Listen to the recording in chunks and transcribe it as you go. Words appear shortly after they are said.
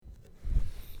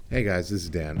Hey guys, this is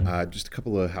Dan. Just a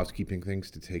couple of housekeeping things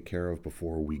to take care of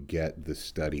before we get the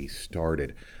study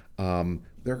started.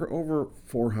 There are over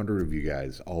 400 of you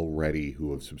guys already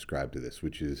who have subscribed to this,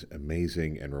 which is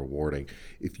amazing and rewarding.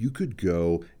 If you could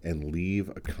go and leave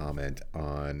a comment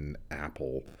on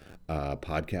Apple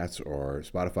Podcasts or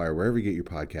Spotify or wherever you get your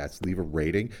podcasts, leave a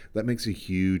rating. That makes a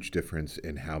huge difference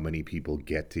in how many people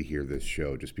get to hear this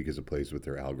show just because it plays with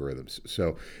their algorithms.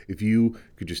 So if you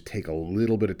could just take a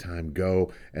little bit of time,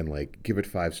 go and give it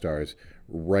 5 stars,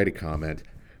 write a comment,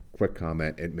 quick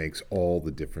comment. It makes all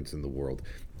the difference in the world.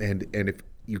 And if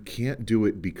you can't do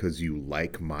it because you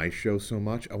like my show so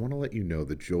much, I want to let you know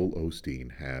that Joel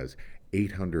Osteen has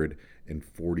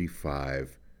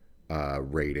 845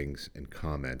 ratings and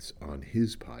comments on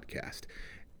his podcast.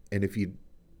 And if you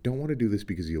don't want to do this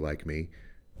because you like me,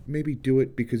 maybe do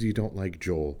it because you don't like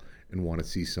Joel and want to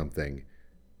see something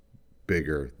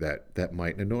bigger that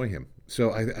might annoy him.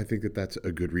 So I think that that's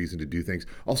a good reason to do things.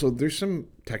 Also, there's some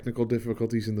technical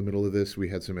difficulties in the middle of this. We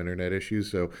had some internet issues,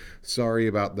 so sorry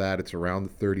about that. It's around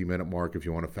the 30-minute mark. If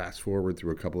you want to fast forward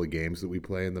through a couple of games that we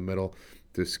play in the middle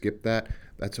to skip that,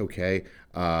 that's okay.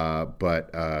 I'm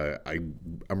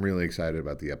really excited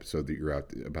about the episode that you're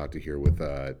about to hear with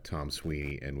Tom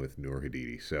Sweeney and with Noor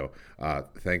Hadidi. So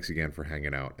thanks again for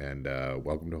hanging out, and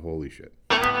welcome to Holy Shit.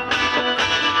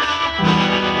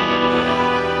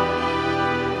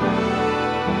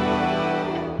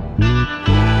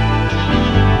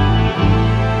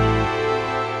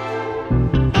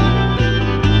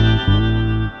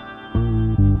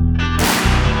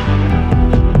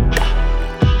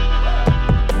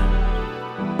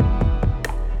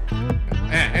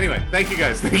 Anyway, thank you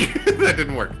guys. Thank you. That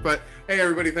didn't work. But hey,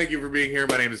 everybody, thank you for being here.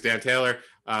 My name is Dan Taylor.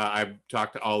 I've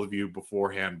talked to all of you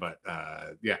beforehand, but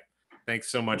yeah,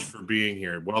 thanks so much for being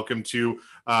here. Welcome to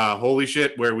Holy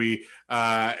Shit, where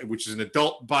which is an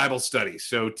adult Bible study.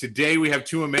 So today we have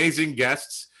two amazing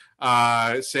guests.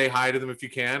 Say hi to them if you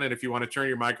can, and if you want to turn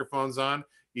your microphones on,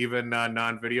 even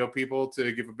non-video people,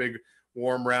 to give a big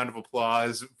warm round of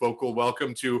applause, vocal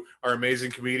welcome to our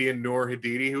amazing comedian Noor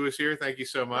Hadidi, who is here. Thank you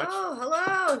so much. Oh,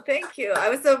 hello. Thank you. I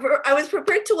was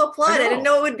prepared to applaud. I didn't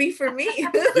know it would be for me. You're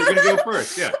gonna go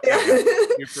first. Yeah.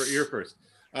 You're first.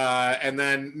 And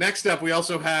then next up, we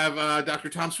also have Dr.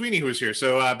 Tom Sweeney, who is here.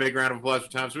 So big round of applause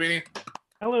for Tom Sweeney.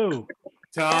 Hello.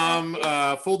 Tom,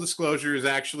 full disclosure, is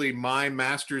actually my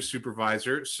master's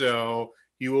supervisor. So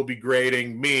he will be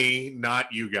grading me, not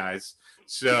you guys.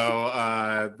 So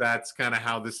that's kind of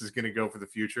how this is going to go for the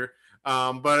future.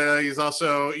 But he's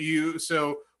also you.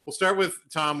 So we'll start with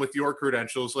Tom with your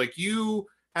credentials. You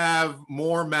have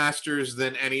more masters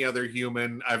than any other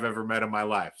human I've ever met in my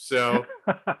life. So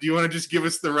do you want to just give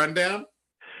us the rundown?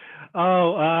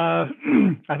 Oh, I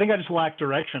think I just lack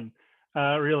direction,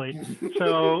 really.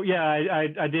 So yeah,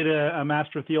 I did a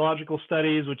Master of Theological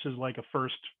Studies, which is like a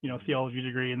first, theology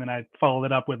degree. And then I followed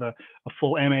it up with a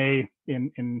full MA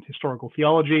in historical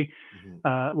theology.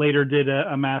 Mm-hmm. Later did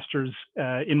a master's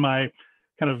in my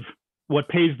kind of what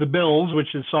pays the bills,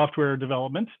 which is software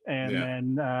development. And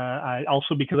then I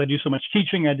also, because I do so much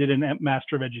teaching, I did a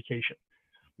Master of Education.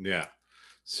 Yeah.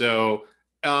 So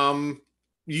are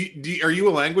you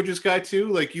a languages guy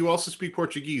too? You also speak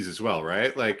Portuguese as well,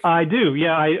 right? I do.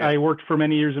 Yeah. I worked for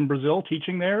many years in Brazil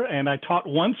teaching there, and I taught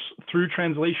once through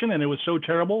translation, and it was so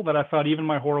terrible that I thought even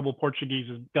my horrible Portuguese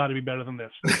has got to be better than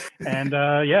this. And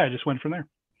I just went from there.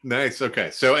 Nice.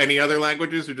 Okay. So any other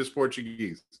languages or just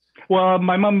Portuguese? Well,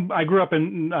 my mom, I grew up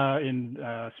in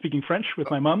speaking French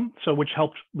with my mom, which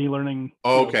helped me learning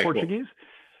Portuguese.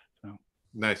 Cool. So.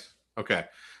 Nice. Okay.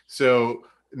 So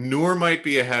Noor might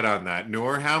be ahead on that.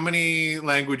 Noor, how many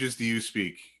languages do you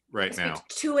speak right now?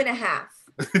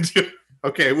 2.5.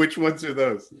 Okay, which ones are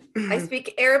those? I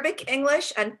speak Arabic,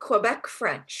 English, and Quebec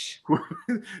French.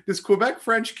 Does Quebec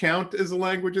French count as a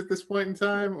language at this point in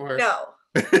time? Or no.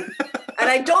 And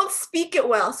I don't speak it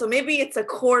well, so maybe it's a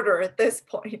quarter at this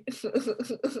point.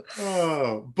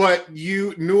 Oh, but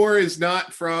Noor is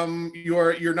not from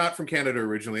you're not from Canada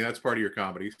originally. That's part of your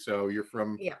comedy. So you're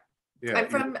from I'm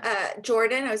from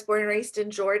Jordan. I was born and raised in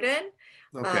Jordan.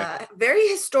 Okay. Very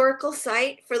historical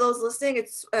site for those listening.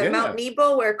 It's Mount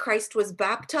Nebo, where Christ was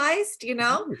baptized.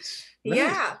 Nice.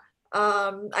 Yeah.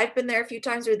 I've been there a few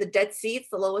times. Where the Dead Sea, it's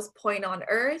the lowest point on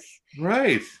Earth.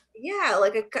 Right. Yeah,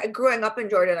 growing up in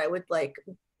Jordan, I would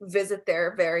visit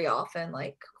there very often,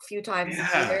 a few times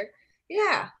a year.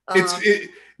 Yeah.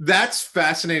 That's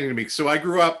fascinating to me. So I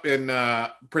grew up in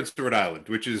Prince Edward Island,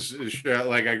 which is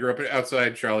I grew up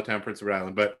outside Charlottetown, Prince Edward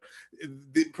Island, but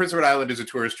Prince Edward Island is a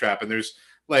tourist trap, and there's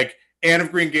Anne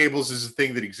of Green Gables is a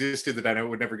thing that existed that I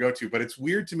would never go to, but it's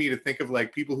weird to me to think of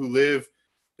people who live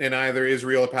in either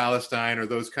Israel or Palestine or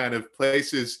those kind of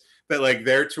places that like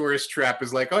their tourist trap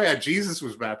is like, oh yeah, Jesus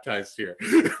was baptized here.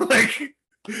 Like,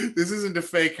 this isn't a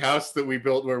fake house that we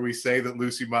built where we say that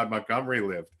Lucy Maud Montgomery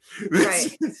lived.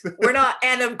 Right. We're not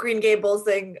Anne of Green Gables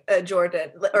saying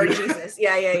Jordan or Jesus.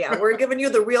 Yeah. We're giving you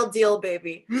the real deal,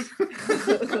 baby.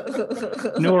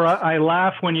 Nora, I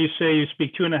laugh when you say you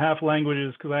speak 2.5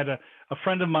 languages, because I had a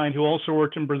friend of mine who also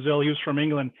worked in Brazil. He was from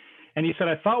England. And he said,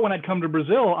 I thought when I'd come to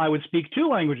Brazil, I would speak 2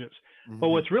 languages. Mm-hmm. But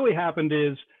what's really happened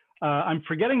is I'm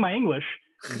forgetting my English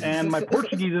and my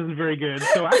Portuguese isn't very good.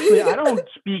 So actually, I don't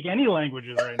speak any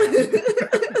languages right now.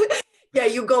 Yeah,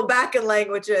 you go back in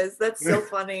languages. That's so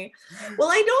funny. Well,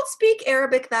 I don't speak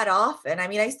Arabic that often. I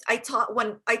mean, I talk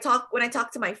when I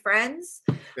talk to my friends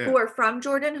who are from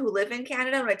Jordan, who live in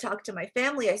Canada. When I talk to my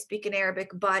family, I speak in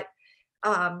Arabic, but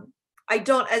I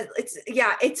don't.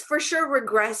 It's for sure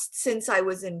regressed since I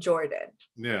was in Jordan.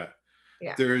 Yeah.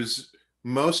 There's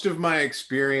most of my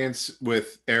experience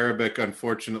with Arabic,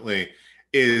 unfortunately,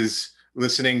 is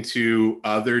listening to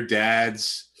other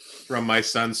dads from my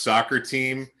son's soccer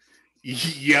team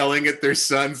yelling at their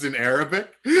sons in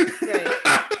Arabic,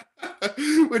 right.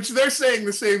 Which they're saying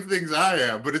the same things I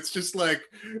am, but it's just like,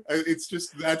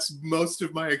 that's most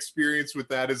of my experience with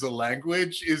that as a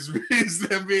language is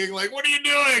them being like, what are you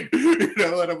doing? You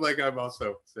know, and I'm like, I'm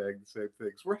also saying the same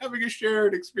things. We're having a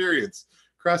shared experience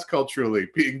cross-culturally,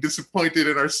 being disappointed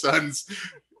in our sons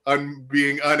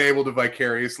being unable to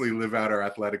vicariously live out our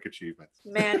athletic achievements.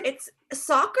 Man, it's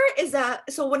soccer is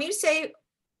so when you say,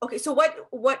 okay, so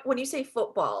what when you say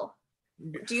football,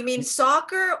 do you mean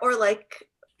soccer or like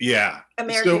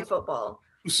American football?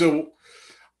 So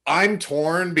I'm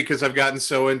torn because I've gotten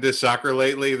so into soccer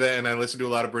lately and I listen to a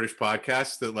lot of British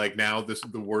podcasts that like now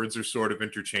the words are sort of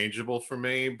interchangeable for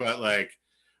me. But like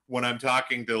when I'm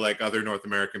talking to like other North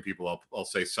American people, I'll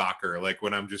say soccer. Like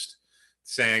when I'm just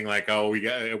saying like,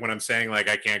 when I'm saying like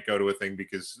I can't go to a thing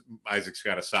because Isaac's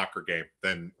got a soccer game,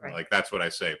 then like that's what I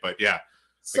say. But yeah.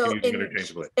 So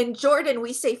in Jordan,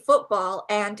 we say football,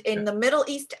 and in the Middle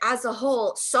East as a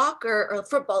whole, soccer or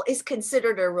football is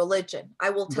considered a religion.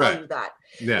 I will tell you that.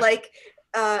 Yeah. Like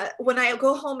when I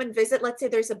go home and visit, let's say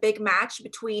there's a big match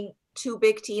between 2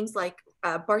 big teams like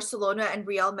Barcelona and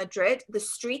Real Madrid, the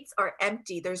streets are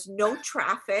empty. There's no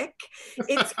traffic.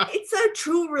 It's a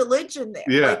true religion there.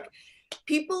 Yeah. Like,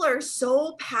 people are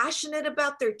so passionate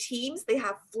about their teams. They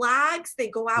have flags. They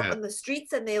go out on the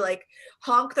streets and they like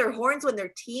honk their horns when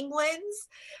their team wins.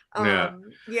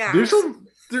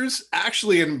 There's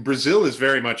actually, in Brazil is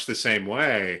very much the same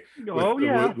way.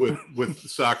 With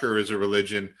soccer as a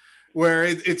religion, where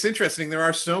it's interesting. There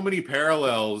are so many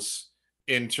parallels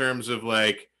in terms of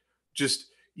like just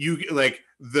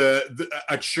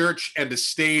a church and a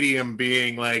stadium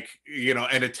being like, you know,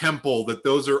 and a temple, that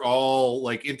those are all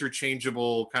like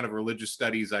interchangeable kind of religious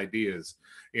studies ideas,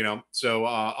 you know. So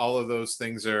all of those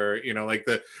things are, you know, like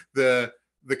the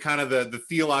kind of the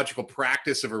theological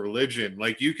practice of a religion.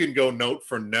 Like you can go note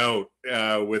for note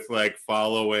with like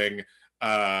following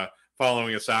a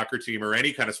soccer team or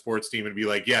any kind of sports team and be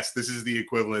like, yes, this is the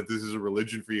equivalent. This is a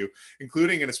religion for you,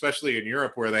 including and especially in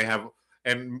Europe where they have,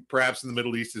 and perhaps in the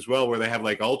Middle East as well, where they have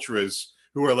like ultras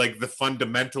who are like the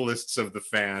fundamentalists of the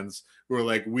fans, who are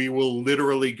like, we will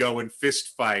literally go and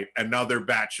fist fight another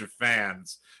batch of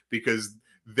fans because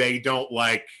they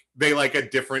like a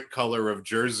different color of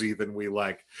jersey than we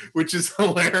like, which is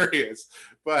hilarious.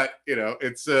 But you know,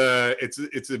 it's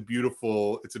a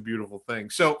beautiful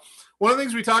thing. So one of the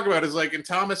things we talk about is like, and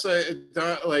Thomas, I've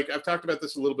talked about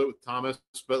this a little bit with Thomas,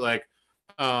 but like,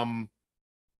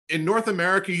 in North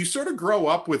America, you sort of grow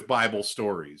up with Bible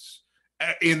stories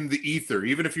in the ether,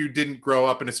 even if you didn't grow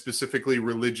up in a specifically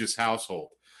religious household.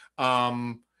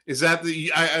 Is that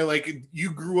I like,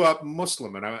 you grew up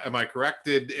Muslim, and am I correct?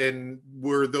 And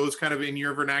were those kind of in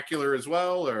your vernacular as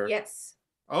well, or? Yes.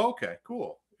 Oh, okay,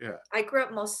 cool. Yeah. I grew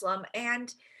up Muslim,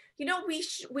 and you know,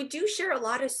 we do share a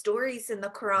lot of stories in the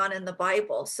Quran and the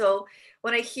Bible. So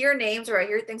when I hear names or I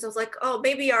hear things, I was like, oh,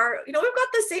 maybe we've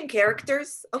got the same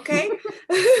characters, okay?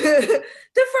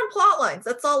 Different plot lines.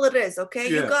 That's all it is, okay?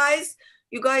 Yeah.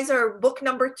 You guys are book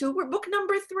number 2. We're book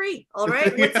number 3. All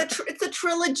right. Yeah. It's a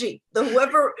trilogy. The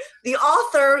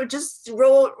author just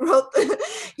wrote.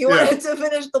 He wanted to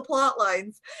finish the plot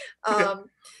lines.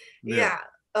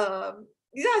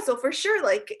 So for sure,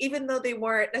 like, even though they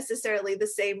weren't necessarily the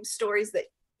same stories that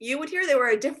you would hear, they were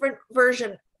a different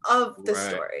version of the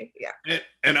story. Yeah.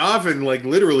 And often like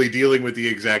literally dealing with the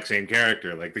exact same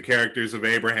character. Like the characters of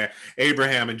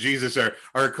Abraham and Jesus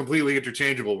are completely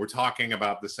interchangeable. We're talking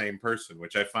about the same person,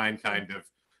 which I find kind of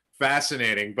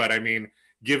fascinating. But I mean,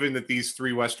 given that these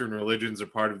three Western religions are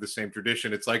part of the same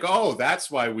tradition, it's like, oh,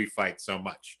 that's why we fight so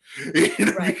much,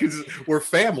 Right. because we're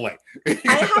family.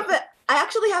 I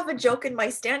actually have a joke in my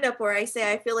stand-up where I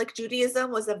say I feel like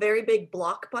Judaism was a very big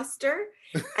blockbuster,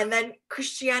 and then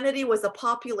Christianity was a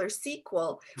popular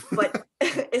sequel, but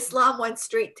Islam went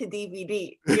straight to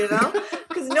DVD,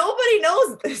 because nobody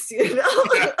knows this,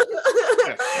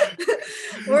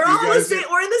 We're all the same.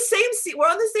 We're in the same. We're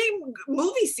on the same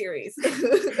movie series.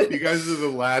 You guys are the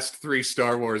last three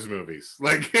Star Wars movies.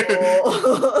 Like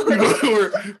Oh.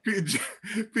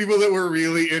 people that were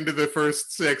really into the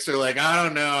first six are like, I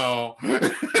don't know.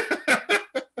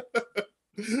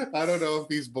 I don't know if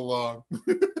these belong.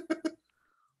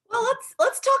 Well,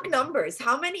 let's talk numbers.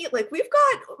 How many? Like we've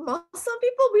got Muslim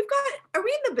people. Are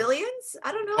we in the billions?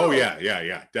 I don't know. Oh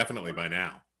yeah, definitely by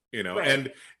now. Right.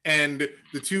 And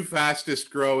the two fastest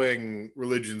growing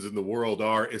religions in the world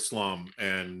are Islam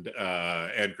and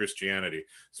Christianity,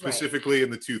 specifically in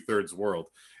the 2/3 world.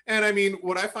 And I mean,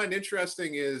 what I find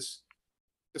interesting is,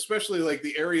 especially like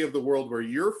the area of the world where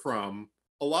you're from,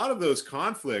 a lot of those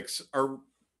conflicts are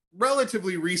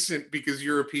relatively recent because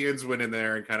Europeans went in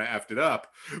there and kind of effed it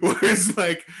up. Whereas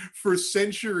like for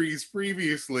centuries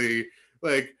previously,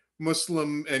 like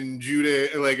Muslim and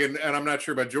Judah, like, and I'm not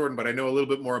sure about Jordan, but I know a little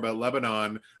bit more about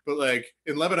Lebanon. But like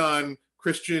in Lebanon,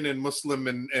 Christian and Muslim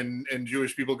and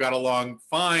Jewish people got along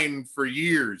fine for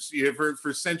years,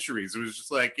 for centuries. It was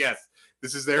just like, yes,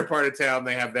 this is their part of town.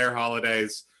 They have their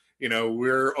holidays.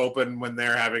 We're open when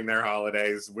they're having their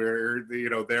holidays.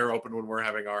 They're open when we're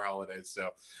having our holidays.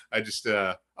 So I just,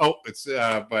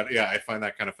 but yeah, I find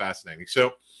that kind of fascinating.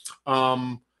 So,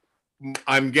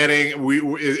 I'm getting,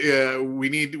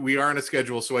 we are on a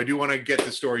schedule. So I do want to get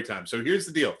to story time. So here's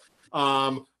the deal.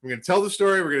 I'm going to tell the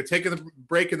story. We're going to take a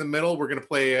break in the middle. We're going to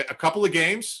play a couple of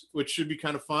games, which should be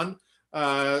kind of fun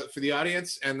for the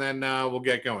audience. And then we'll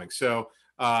get going. So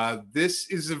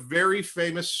this is a very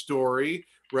famous story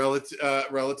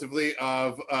relatively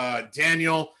of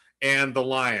Daniel and the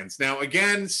lions. Now,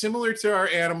 again, similar to our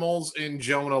animals in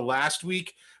Jonah last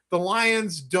week, the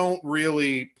lions don't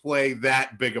really play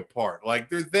that big a part. Like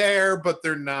they're there, but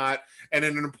they're not. And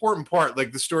in an important part,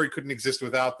 like the story couldn't exist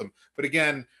without them. But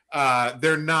again,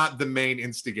 they're not the main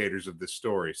instigators of this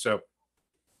story. So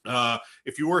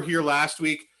if you were here last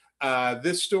week,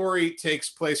 this story takes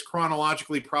place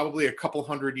chronologically, probably a couple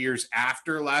hundred years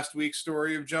after last week's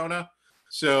story of Jonah.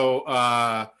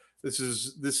 So this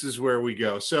is where we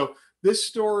go. So this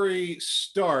story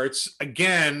starts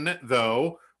again,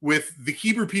 though, with the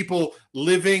Hebrew people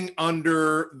living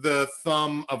under the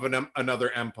thumb of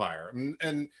another empire.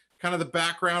 And kind of the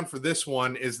background for this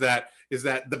one is that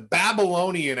the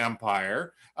Babylonian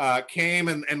Empire came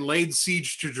and laid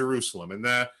siege to Jerusalem. And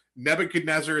the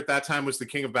Nebuchadnezzar at that time was the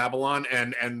king of Babylon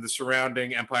and the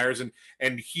surrounding empires.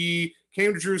 And he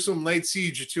came to Jerusalem, laid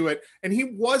siege to it. And he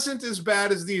wasn't as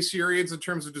bad as the Assyrians in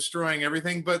terms of destroying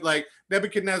everything. But like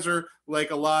Nebuchadnezzar,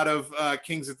 like a lot of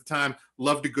kings at the time,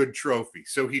 loved a good trophy.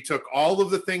 So he took all of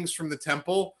the things from the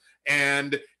temple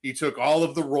and he took all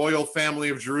of the royal family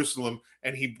of Jerusalem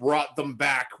and he brought them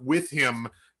back with him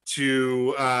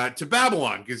to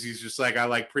Babylon, because he's just like, I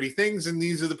like pretty things and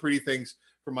these are the pretty things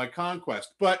for my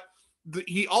conquest. But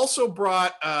he also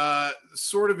brought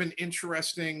sort of an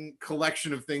interesting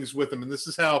collection of things with him. And this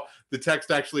is how the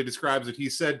text actually describes it. He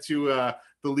said to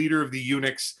the leader of the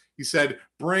eunuchs, he said,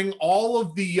 bring all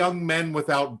of the young men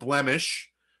without blemish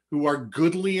who are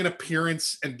goodly in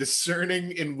appearance and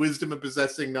discerning in wisdom and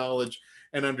possessing knowledge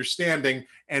and understanding,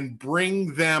 and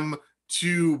bring them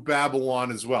to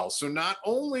Babylon as well. So not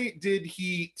only did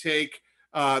he take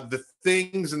the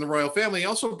things in the royal family, he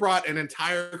also brought an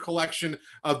entire collection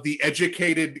of the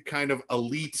educated kind of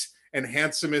elite and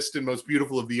handsomest and most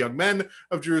beautiful of the young men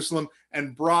of Jerusalem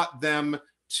and brought them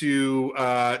to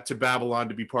Babylon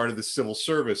to be part of the civil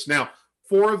service. Now,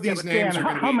 4 of these names Dan, are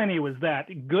going to how many was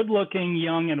that? Good looking,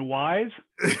 young, and wise?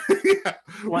 Yeah.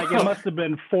 Like it must have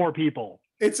been 4 people.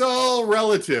 It's all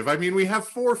relative. I mean, we have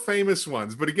 4 famous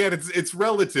ones, but again, it's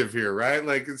relative here, right?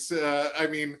 Like it's I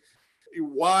mean,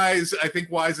 wise, I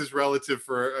think wise is relative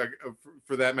for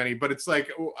that many, but it's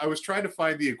like I was trying to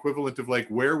find the equivalent of like,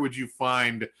 where would you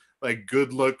find like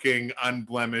good looking,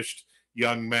 unblemished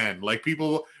young men? Like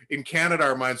people in Canada,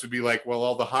 our minds would be like, well,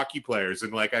 all the hockey players,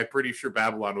 and like I'm pretty sure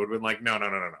Babylon would have been like, no,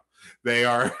 they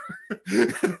are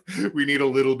we need a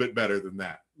little bit better than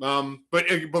that.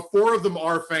 But 4 of them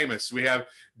are famous. We have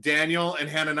Daniel and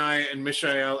Hananiah and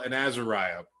Mishael and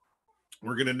Azariah.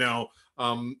 We're going to know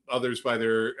others by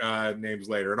their names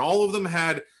later. And all of them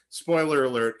had, spoiler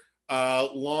alert,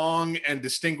 long and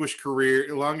distinguished careers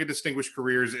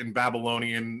in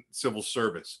Babylonian civil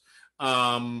service.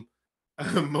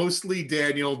 mostly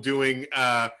Daniel doing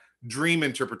dream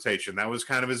interpretation. That was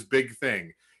kind of his big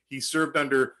thing. He served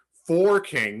under 4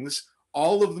 kings.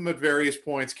 All of them at various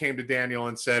points came to Daniel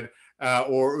and said,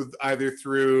 or either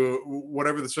through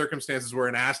whatever the circumstances were,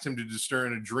 and asked him to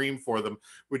discern a dream for them,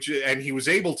 and he was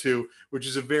able to, which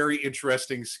is a very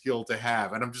interesting skill to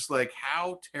have. And I'm just like,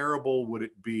 how terrible would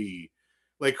it be?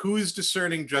 Like, who is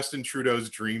discerning Justin Trudeau's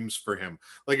dreams for him?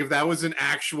 Like, if that was an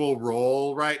actual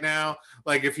role right now,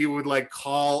 like if he would like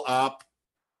call up,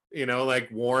 like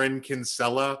Warren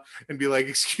Kinsella and be like,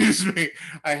 excuse me,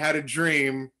 I had a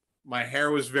dream. My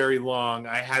hair was very long.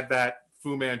 I had that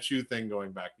Fu Manchu thing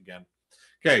going back again.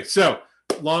 Okay, so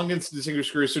long and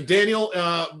distinguished career. So Daniel,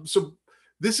 so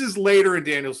this is later in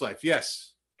Daniel's life.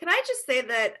 Yes. Can I just say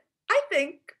that I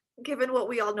think, given what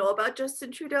we all know about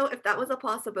Justin Trudeau, if that was a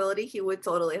possibility, he would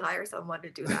totally hire someone to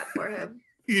do that for him.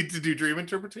 To do dream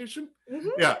interpretation? Mm-hmm.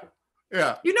 Yeah.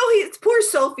 Yeah. It's poor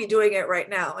Sophie doing it right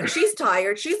now, and she's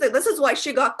tired. She's like, this is why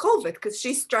she got COVID, because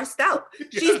she's stressed out.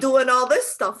 She's doing all this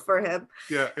stuff for him.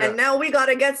 Yeah. And now we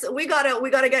gotta get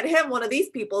him one of these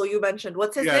people you mentioned.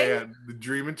 What's his name? Yeah. The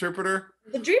dream interpreter.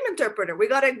 The dream interpreter. We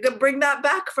gotta bring that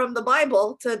back from the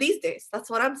Bible to these days. That's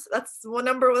my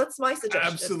suggestion.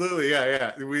 Absolutely.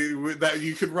 Yeah. We that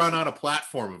you could run on a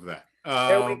platform of that.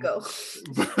 There we go.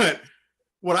 But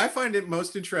what I find it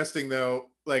most interesting, though,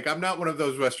 like, I'm not one of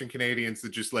those Western Canadians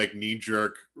that just like knee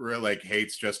jerk like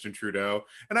hates Justin Trudeau,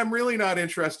 and I'm really not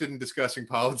interested in discussing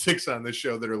politics on this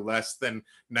show that are less than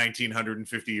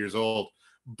 1950 years old.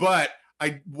 But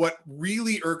what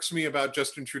really irks me about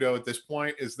Justin Trudeau at this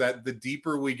point is that the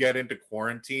deeper we get into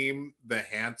quarantine, the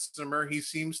handsomer he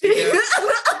seems to get.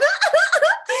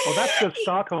 Well, that's the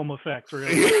Stockholm effect,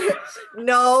 really.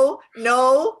 No,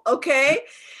 okay.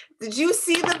 Did you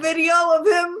see the video of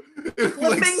him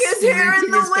flipping his hair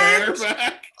in the wind?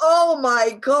 Oh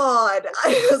my God.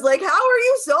 I was like, how are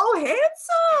you so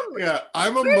handsome? Yeah,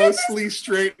 I'm a mostly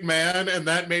straight man, and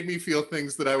that made me feel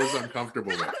things that I was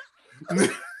uncomfortable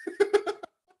with.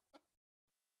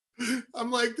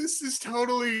 I'm like, this is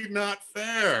totally not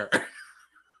fair.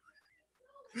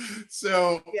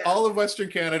 So all of Western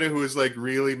Canada who is like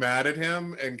really mad at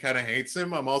him and kind of hates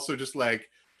him, I'm also just like,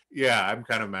 yeah, I'm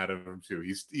kind of mad at him too.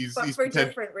 He's for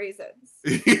different reasons.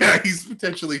 Yeah, he's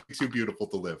potentially too beautiful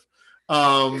to live.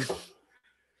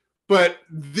 But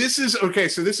this is okay.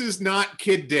 So this is not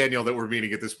kid Daniel that we're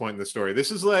meeting at this point in the story.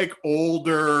 This is like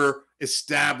older,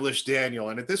 established Daniel.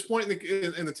 And at this point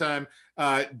in the time,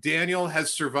 Daniel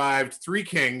has survived 3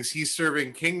 kings. He's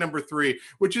serving king number 3,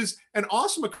 which is an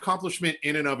awesome accomplishment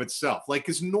in and of itself. Like,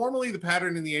 because normally the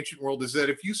pattern in the ancient world is that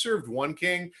if you served one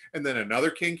king and then another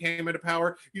king came into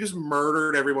power, you just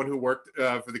murdered everyone who worked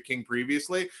for the king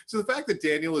previously. So the fact that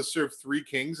Daniel has served 3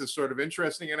 kings is sort of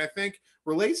interesting, and I think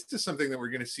relates to something that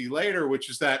we're going to see later, which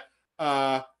is that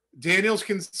Daniel's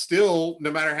can still,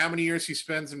 no matter how many years he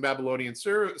spends in Babylonian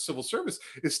civil service,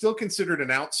 is still considered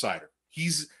an outsider.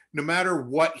 He's, no matter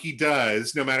what he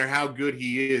does, no matter how good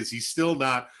he is, he's still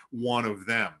not one of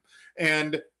them.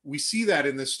 And we see that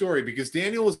in this story because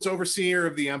Daniel is overseer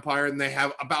of the empire, and they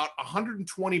have about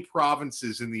 120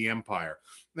 provinces in the empire.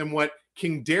 And what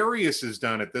King Darius has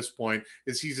done at this point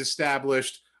is he's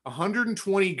established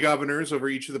 120 governors over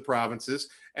each of the provinces,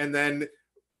 and then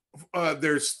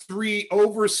there's 3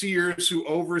 overseers who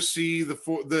oversee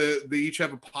they each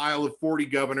have a pile of 40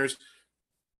 governors,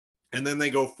 and then they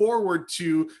go forward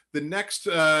to the next,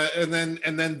 and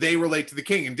then they relate to the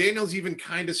king. And Daniel's even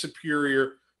kind of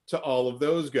superior to all of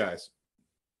those guys.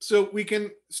 So we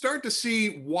can start to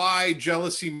see why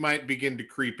jealousy might begin to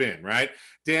creep in, right?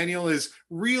 Daniel is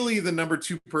really the number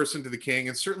 2 person to the king,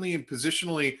 and certainly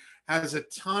positionally has a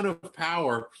ton of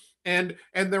power. And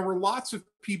there were lots of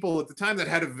people at the time that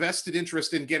had a vested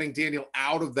interest in getting Daniel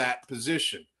out of that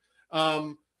position.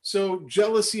 So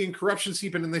jealousy and corruption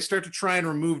seep in, and they start to try and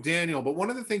remove Daniel. But one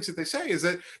of the things that they say is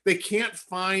that they can't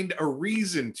find a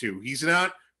reason to. He's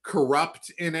not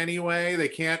corrupt in any way. They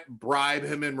can't bribe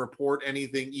him and report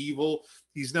anything evil.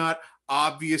 He's not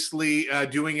obviously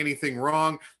doing anything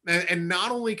wrong. And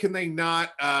not only can they not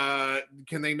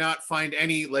find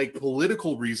any like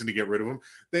political reason to get rid of him,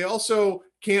 they also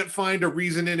can't find a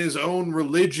reason in his own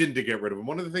religion to get rid of him.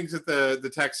 One of the things that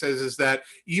the text says is that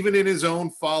even in his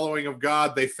own following of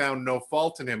God, they found no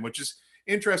fault in him, which is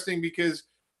interesting because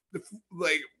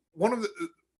one of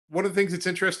the things that's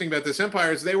interesting about this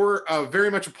empire is they were very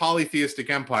much a polytheistic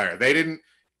empire. They didn't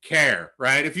care,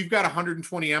 right? If you've got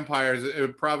 120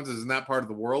 empires, provinces in that part of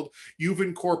the world, you've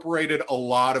incorporated a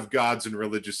lot of gods and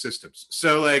religious systems.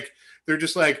 So like, they're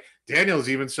just like, Daniel's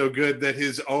even so good that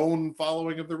his own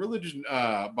following of the religion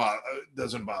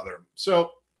doesn't bother him.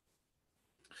 So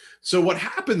So what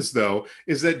happens though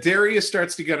is that Darius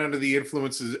starts to get under the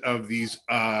influences of these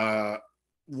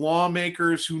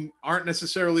lawmakers who aren't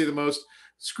necessarily the most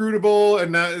scrutable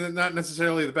and not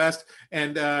necessarily the best,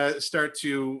 and start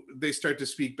to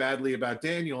speak badly about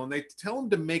Daniel, and they tell him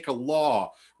to make a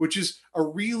law, which is a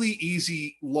really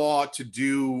easy law to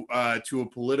do to a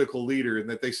political leader, and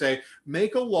that they say,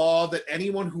 make a law that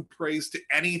anyone who prays to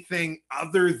anything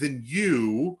other than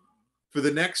you for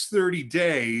the next 30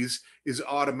 days is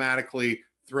automatically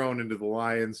thrown into the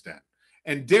lion's den.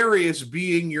 And Darius,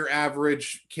 being your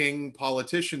average king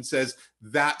politician, says,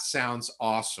 that sounds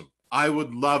awesome. I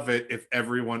would love it if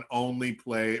everyone only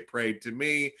prayed to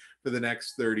me for the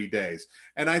next 30 days.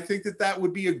 And I think that that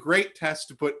would be a great test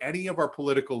to put any of our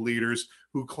political leaders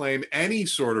who claim any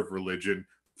sort of religion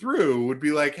through. Would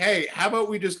be like, hey, how about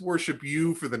we just worship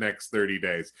you for the next 30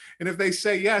 days? And if they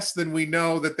say yes, then we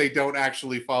know that they don't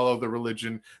actually follow the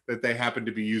religion that they happen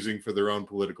to be using for their own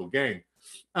political gain.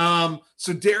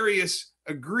 So Darius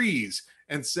agrees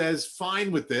and says,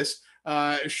 fine with this.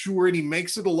 Sure, and he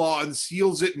makes it a law and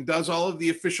seals it and does all of the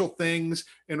official things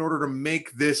in order to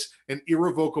make this an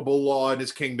irrevocable law in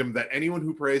his kingdom, that anyone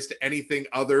who prays to anything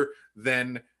other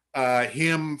than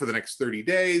him for the next 30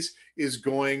 days is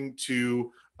going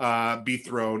to be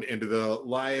thrown into the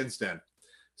lion's den.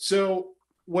 So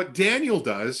what Daniel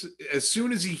does, as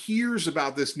soon as he hears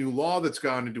about this new law that's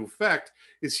gone into effect,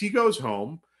 is he goes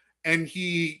home and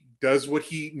he does what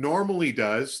he normally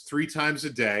does 3 times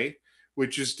a day,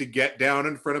 which is to get down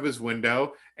in front of his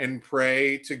window and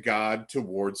pray to God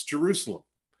towards Jerusalem,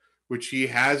 which he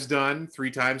has done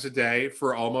 3 times a day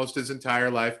for almost his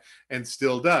entire life and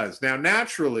still does. Now,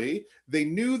 naturally, they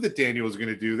knew that Daniel was going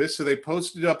to do this, so they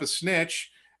posted up a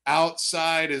snitch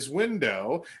outside his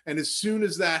window. And as soon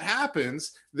as that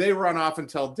happens, they run off and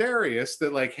tell Darius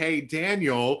that, like, hey,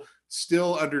 Daniel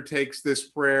still undertakes this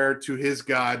prayer to his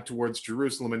God towards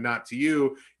Jerusalem and not to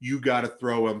you. You got to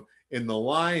throw him in the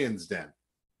lion's den.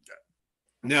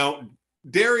 Now,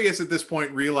 Darius at this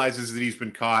point realizes that he's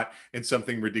been caught in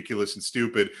something ridiculous and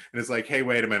stupid, and it's like, hey,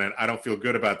 wait a minute, I don't feel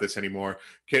good about this anymore.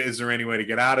 Is there any way to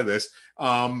get out of this?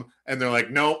 And they're like,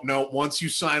 no, once you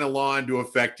sign a law into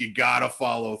effect, you gotta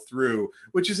follow through,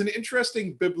 which is an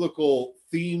interesting biblical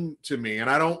theme to me. And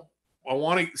I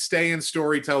want to stay in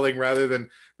storytelling rather than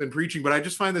preaching, but I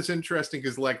just find this interesting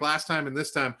because, like last time and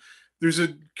this time, there's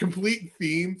a complete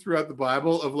theme throughout the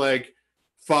Bible of like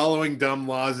following dumb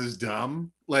laws is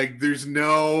dumb. Like there's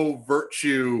no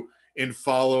virtue in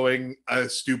following a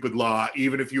stupid law,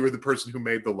 even if you were the person who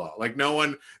made the law. Like no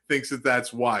one thinks that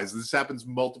that's wise. This happens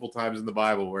multiple times in the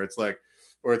Bible where it's like,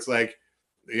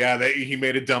 yeah, he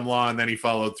made a dumb law and then he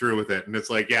followed through with it, and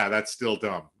it's like, yeah, that's still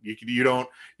dumb. You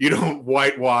don't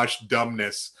whitewash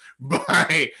dumbness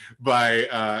by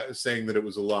saying that it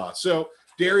was a law. So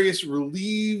Darius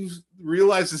realizes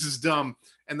this is dumb,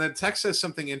 and the text says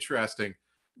something interesting,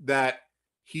 that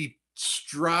he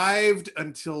strived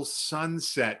until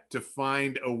sunset to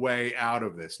find a way out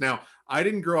of this. Now, I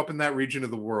didn't grow up in that region of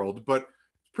the world, but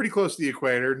pretty close to the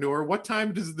equator. Noor, what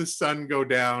time does the sun go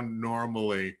down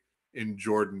normally in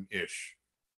Jordan-ish?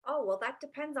 Oh, well, that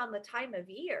depends on the time of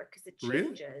year because it Really?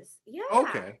 changes. Yeah.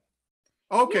 Okay,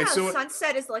 Yeah, so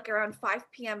sunset is like around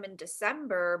 5 p.m. in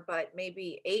December, but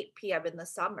maybe 8 p.m. in the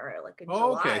summer, like in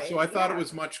okay, July. so I thought it Yeah.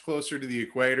 was much closer to the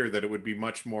equator, that it would be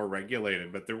much more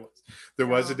regulated, but there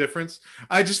was a No. difference.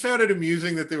 I just found it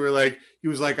amusing that they were like, he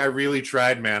was like, I really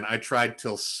tried, man. I tried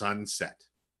till sunset.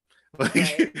 Like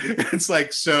Right. it's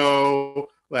like, so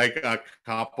like a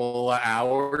couple of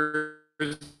hours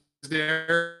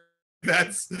there.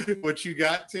 That's what you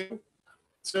got to.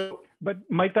 So But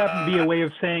might that be a way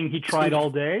of saying he tried all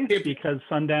day if- because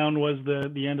sundown was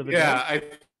the end of the day? yeah,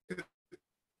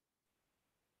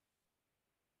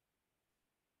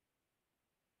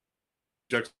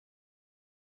 try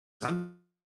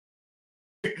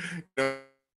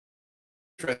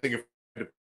to think of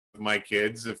my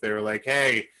kids if they were like,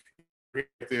 hey,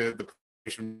 the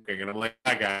and I'm like,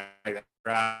 I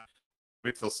got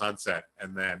wait till sunset,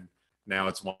 and then now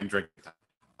it's wine drinking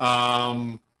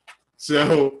time.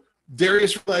 So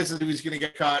Darius realizes that he was going to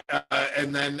get caught,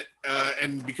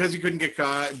 and because he couldn't get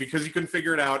caught, because he couldn't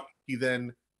figure it out, he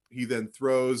then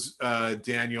throws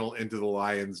Daniel into the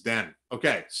lion's den.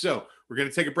 Okay, so we're going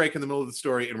to take a break in the middle of the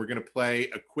story, and we're going to play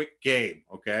a quick game.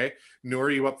 Okay, Noor,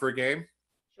 are you up for a game?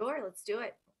 Sure, let's do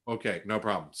it. Okay, no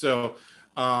problem. So,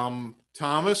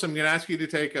 Thomas, I'm going to ask you to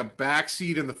take a back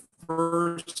seat in the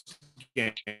first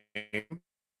game,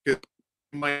 because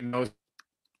you might know,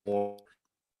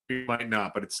 you might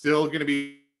not, but it's still going to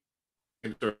be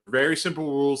very simple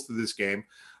rules to this game.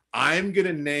 I'm going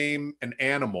to name an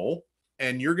animal,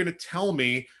 and you're going to tell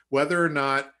me whether or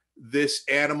not this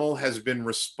animal has been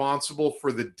responsible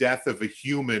for the death of a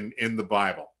human in the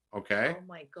Bible. Okay. Oh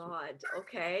my God.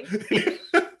 Okay.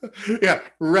 Yeah,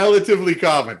 relatively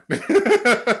common.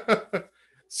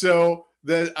 So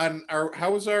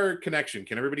how was our connection?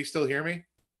 Can everybody still hear me?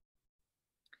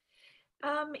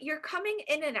 You're coming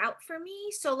in and out for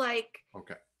me. So like,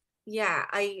 Okay. yeah,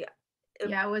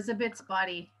 Yeah, it was a bit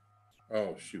spotty.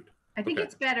 Oh shoot. I think Okay.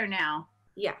 it's better now.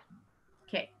 yeah.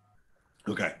 Okay.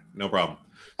 Okay, no problem.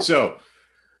 So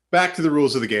back to the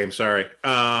rules of the game. Sorry.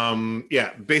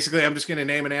 Yeah, basically, I'm just going to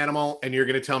name an animal, and you're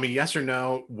going to tell me yes or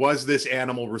no. Was this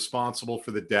animal responsible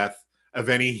for the death of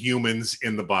any humans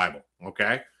in the Bible?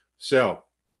 Okay. So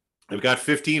I've got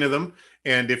 15 of them,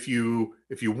 and if you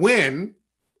win,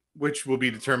 which will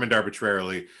be determined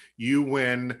arbitrarily, you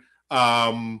win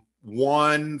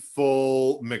one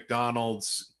full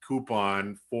McDonald's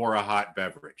coupon for a hot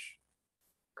beverage,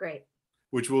 Great.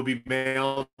 which will be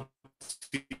mailed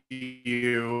to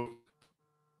you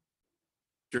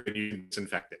and you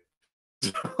disinfect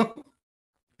it.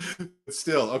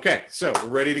 Still, okay, so we're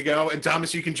ready to go. And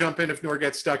Thomas, you can jump in if Nora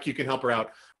gets stuck. You can help her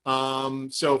out.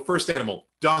 So first animal,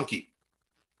 donkey.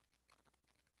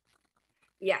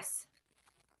 Yes.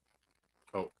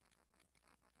 Oh,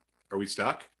 are we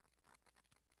stuck?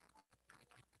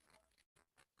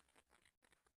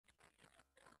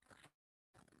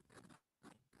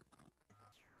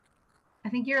 I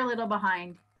think you're a little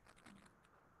behind.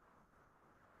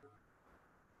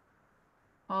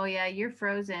 Oh yeah, you're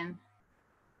frozen.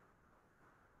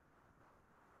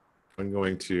 I'm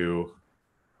going to.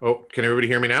 Oh, can everybody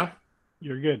hear me now?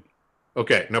 You're good.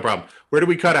 Okay, no problem. Where did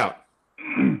we cut out?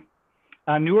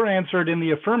 Newer answered in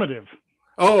the affirmative.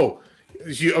 Oh,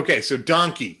 okay. So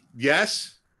donkey,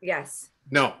 yes? Yes.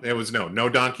 No, it was no. No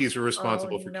donkeys were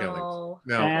responsible for killings.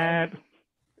 No. And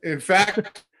In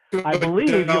fact, I believe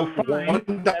you'll find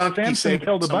one that donkey Samson saved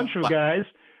killed a bunch of some- guys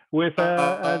with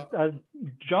a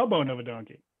jawbone of a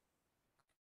donkey.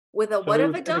 With a So what it of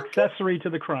was a an donkey? accessory to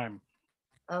the crime.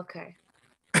 Okay.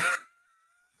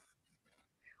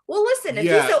 Well, listen,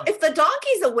 Yeah. if the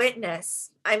donkey's a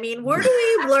witness, I mean, where do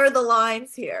we blur the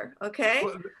lines here? Okay.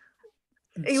 Well,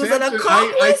 He was an Samson,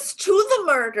 accomplice to the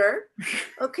murder.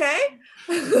 Okay.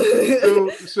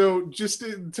 So just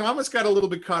Thomas got a little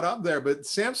bit caught up there, but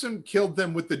Samson killed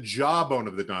them with the jawbone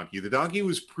of the donkey. The donkey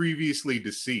was previously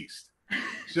deceased,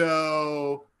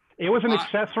 so It was an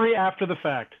accessory after the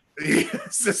fact.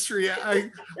 accessory. I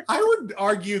would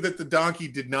argue that the donkey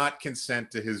did not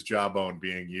consent to his jawbone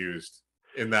being used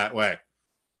in that way.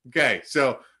 Okay,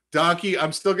 so donkey.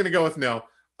 I'm still going to go with no.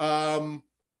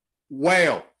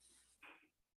 Whale.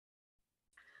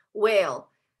 Whale.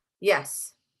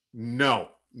 Yes. No.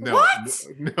 What?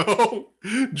 No.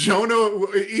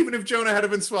 Jonah, even if Jonah had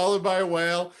been swallowed by a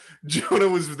whale, Jonah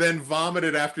was then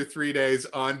vomited after 3 days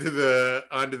onto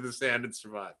the sand and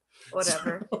survived.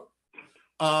 Whatever.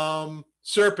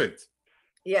 Serpent.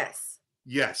 Yes.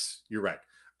 Yes, you're right.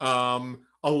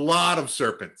 A lot of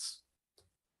serpents.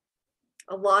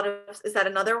 A lot of, is that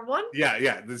another one?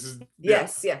 Yeah. This is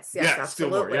Yes, yeah, still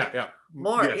absolutely. more. Yeah.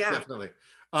 More, Yes, yeah. definitely.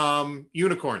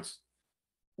 Unicorns.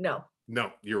 No.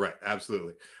 No, you're right.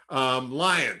 Absolutely.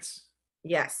 Lions.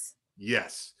 Yes.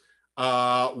 Yes.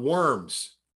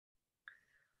 Worms.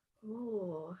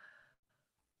 Ooh.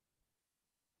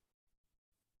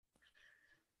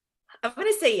 I'm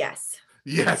gonna say yes.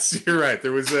 Yes, you're right.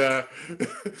 There was a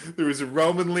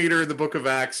Roman leader in the Book of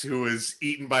Acts who was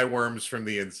eaten by worms from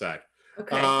the inside.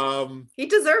 Okay. He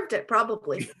deserved it,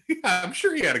 probably. Yeah, I'm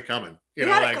sure he had it coming. He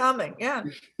had it coming, yeah.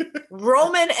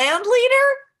 Roman and leader,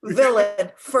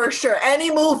 villain for sure. Any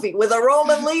movie with a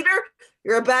Roman leader,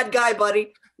 you're a bad guy,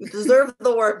 buddy. You deserve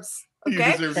the worms. You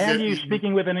Okay. deserve to And get you eaten.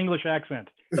 speaking with an English accent.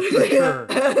 For sure.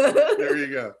 There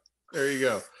you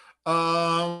go.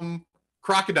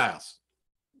 Crocodiles.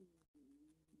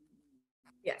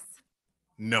 Yes.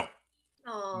 No.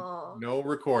 Oh. No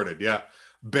recorded. Yeah.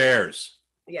 Bears.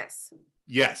 Yes.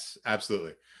 Yes,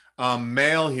 absolutely.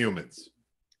 Male humans.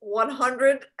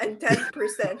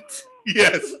 110%.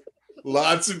 Yes.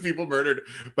 Lots of people murdered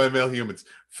by male humans.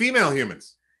 Female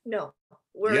humans. No.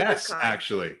 We're Yes, the kind.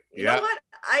 actually. You Yeah. know what?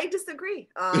 I disagree.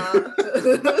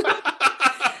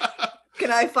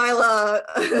 Can I file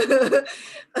a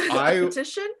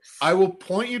petition? I will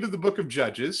point you to the Book of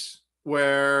Judges,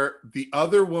 where the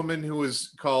other woman who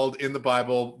is called in the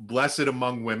Bible blessed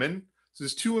among women. So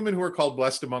there's two women who are called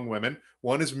blessed among women.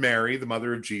 One is Mary, the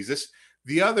mother of Jesus.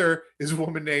 The other is a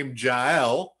woman named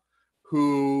Jael,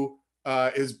 who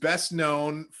is best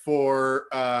known for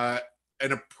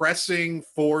an oppressing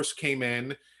force came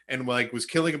in and was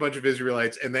killing a bunch of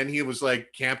Israelites, and then he was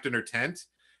camped in her tent.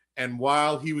 And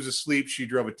while he was asleep, she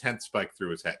drove a tent spike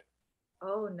through his head.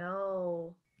 Oh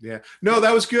no. Yeah. No,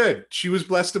 that was good. She was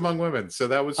blessed among women. So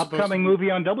that was Upcoming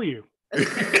movie on W.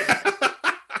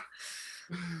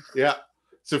 Yeah.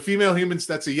 So female humans,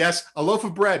 that's a yes. A loaf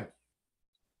of bread.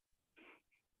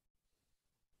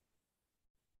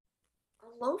 A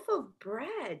loaf of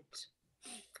bread.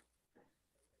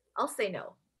 I'll say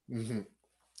no. Mm-hmm.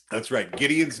 That's right.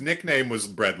 Gideon's nickname was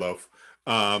Bread Loaf.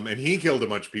 And he killed a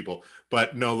bunch of people,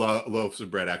 but no loaves of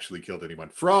bread actually killed anyone.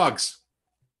 Frogs.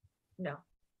 No.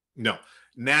 No.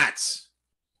 Gnats.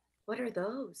 What are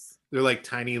those? They're like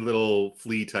tiny little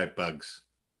flea type bugs.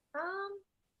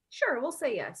 Sure, we'll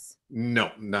say yes.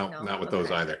 No, No, not with those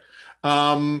okay. either.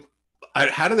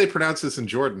 How do they pronounce this in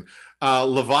Jordan?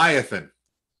 Leviathan.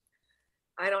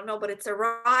 I don't know, but it's a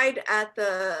ride at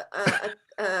the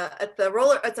at the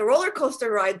roller. It's a roller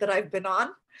coaster ride that I've been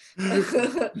on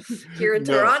here in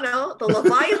No. Toronto. The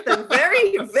Leviathan,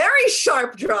 very very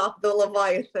sharp drop. The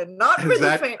Leviathan, not for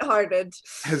the faint-hearted.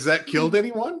 Has that killed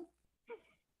anyone?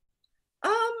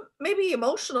 Maybe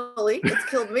emotionally, it's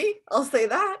killed me. I'll say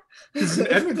that. Because in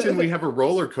Edmonton, we have a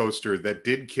roller coaster that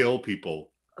did kill people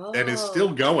and is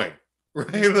still going.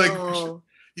 Right? Like,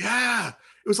 yeah,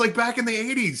 it was like back in the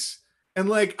 80s. And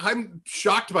like, I'm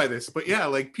shocked by this, but yeah,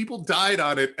 like people died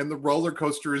on it and the roller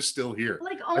coaster is still here.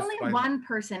 Like only one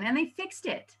person, and they fixed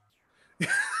it.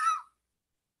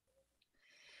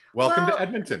 Welcome to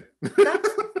Edmonton.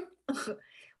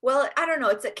 Well, I don't know.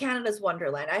 It's at Canada's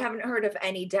Wonderland. I haven't heard of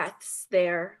any deaths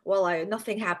there.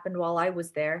 Nothing happened while I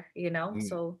was there,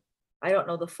 so I don't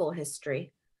know the full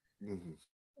history. Mm-hmm.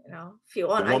 If you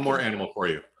want, one more animal for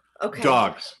you. Okay.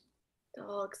 Dogs.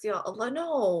 Yeah.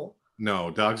 No. No,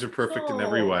 dogs are perfect in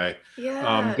every way.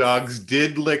 Yeah. Dogs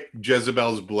did lick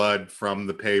Jezebel's blood from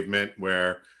the pavement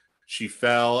where she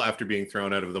fell after being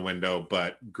thrown out of the window,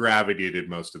 but gravity did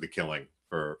most of the killing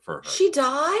for her. She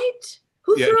died?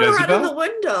 Who threw her out of the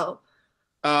window?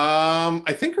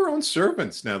 I think her own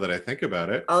servants, now that I think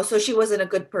about it. Oh, so she wasn't a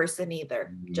good person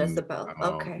either, Jezebel.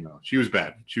 Okay. No, she was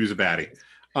bad. She was a baddie.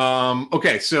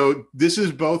 Okay, so this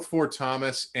is both for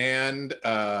Thomas and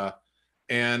Noor,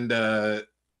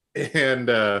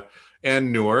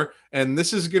 and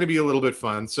this is going to be a little bit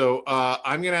fun. So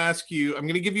I'm going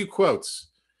to give you quotes,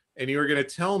 and you are going to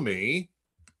tell me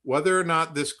whether or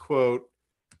not this quote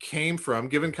came from,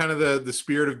 given kind of the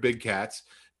spirit of Big Cats,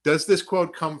 does this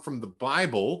quote come from the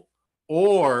Bible,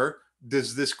 or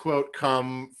does this quote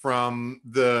come from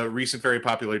the recent very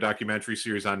popular documentary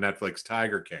series on Netflix,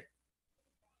 Tiger King?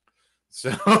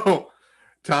 So,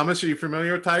 Thomas, are you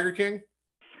familiar with Tiger King?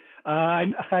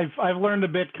 I've learned a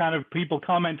bit, kind of people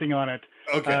commenting on it.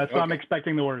 Okay. So I'm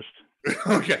expecting the worst.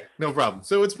 Okay, no problem.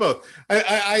 So it's both.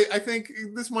 I think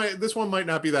this one might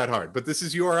not be that hard, but this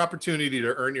is your opportunity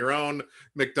to earn your own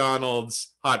McDonald's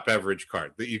hot beverage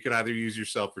card that you can either use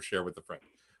yourself or share with a friend.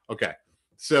 Okay.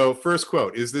 So first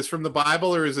quote, is this from the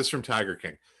Bible or is this from Tiger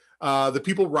King? The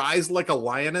people rise like a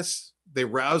lioness. They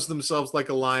rouse themselves like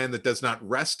a lion that does not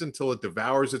rest until it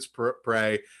devours its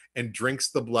prey and drinks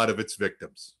the blood of its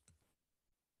victims.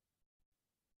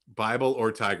 Bible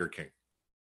or Tiger King?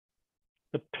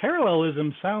 The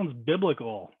parallelism sounds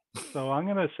biblical, so I'm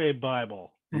going to say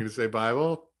Bible. You're going to say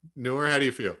Bible? Noor, how do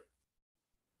you feel?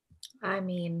 I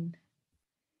mean,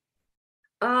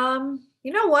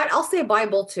 you know what? I'll say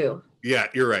Bible too. Yeah,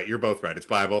 you're right. You're both right. It's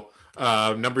Bible.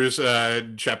 Numbers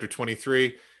chapter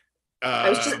 23. I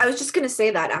was just going to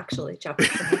say that actually, chapter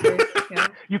 23. Yeah.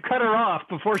 You cut her off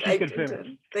before she could finish.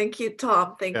 Thank you,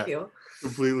 Tom. Thank you.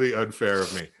 Completely unfair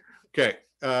of me. Okay.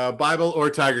 Bible or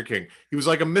Tiger King? He was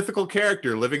like a mythical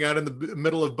character living out in the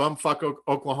middle of bumfuck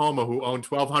Oklahoma who owned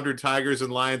 1,200 tigers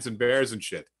and lions and bears and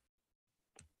shit.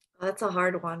 That's a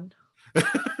hard one.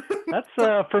 That's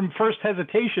from First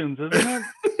Hesitations, isn't it?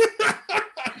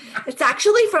 It's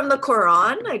actually from the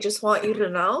Quran. I just want you to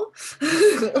know.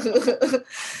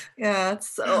 Yeah,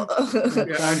 so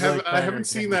yeah, I haven't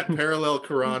seen that parallel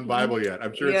Quran Bible yet.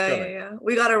 I'm sure it's coming. Yeah.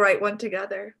 We got to write one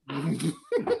together.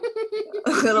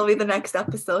 It'll be the next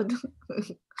episode.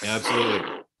 Absolutely.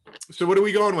 So what are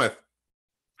we going with?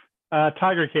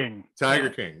 Tiger King. Tiger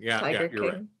King. Yeah, Tiger you're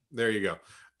King. right. There you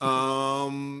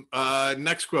go.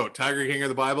 Next quote, Tiger King or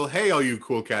the Bible. Hey, all you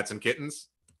cool cats and kittens.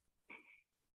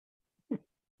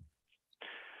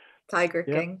 Tiger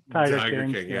King. Tiger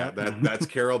King. Yeah, that's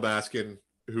Carol Baskin,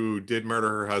 who did murder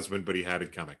her husband, but he had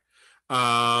it coming.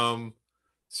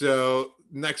 So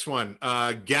next one,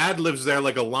 Gad lives there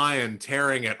like a lion,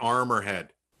 tearing at Armorhead.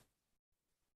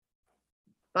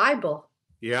 Bible.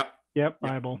 Yep,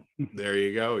 Bible. There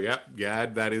you go. Yep,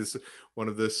 Gad. That is one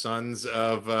of the sons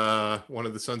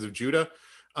of Judah.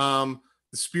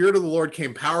 The Spirit of the Lord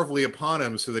came powerfully upon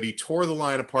him so that he tore the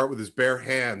lion apart with his bare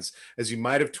hands as he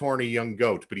might have torn a young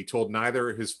goat, but he told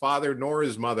neither his father nor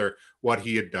his mother what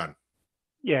he had done.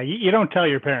 Yeah, you don't tell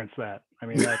your parents that. I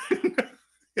mean, that's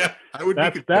yeah, I would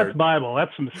that's Bible.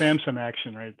 That's some Samson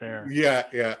action right there.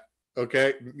 Yeah.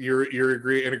 Okay, you're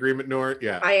in agreement, Nora?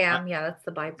 Yeah, I am. Yeah, that's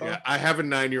the Bible. Yeah, I have a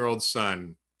 9-year-old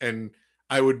son, and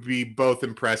I would be both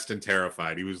impressed and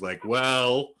terrified. He was like,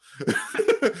 "Well,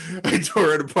 I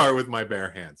tore it apart with my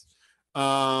bare hands."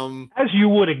 As you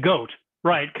would a goat,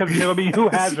 right? Because I mean, who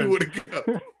hasn't?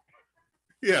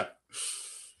 Yeah.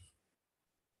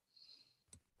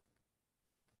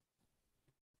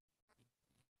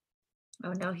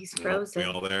 Oh no, he's frozen.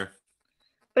 All there.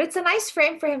 But it's a nice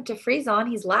frame for him to freeze on.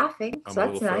 He's laughing, so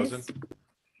that's nice. Frozen.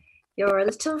 You're a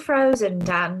little frozen,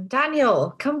 Dan.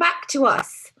 Daniel, come back to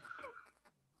us.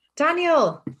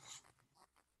 Daniel. Dan.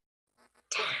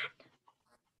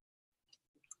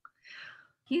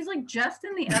 He's like just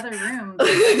in the other room.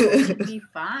 He'll be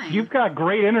fine. You've got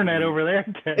great internet over there.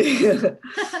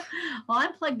 Well,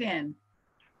 I'm plugged in.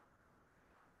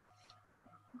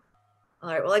 All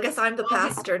right. Well, I guess I'm the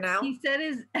pastor now. He said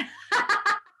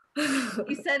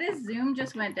his Zoom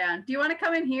just went down. Do you want to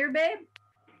come in here, babe?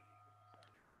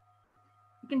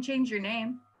 You can change your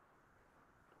name.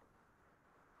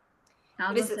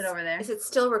 I'll just sit over there. Is it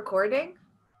still recording?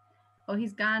 Oh,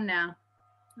 he's gone now.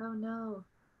 Oh no.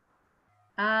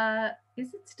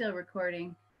 Is it still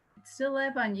recording? It's still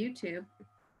live on YouTube.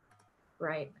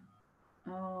 Right.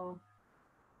 Oh.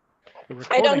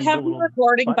 I don't have the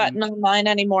recording button on mine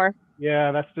anymore.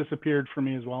 Yeah, that's disappeared for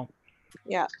me as well.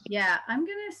 Yeah. Yeah, I'm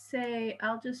gonna say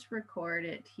I'll just record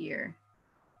it here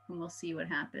and we'll see what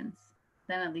happens.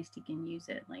 Then at least he can use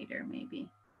it later, maybe.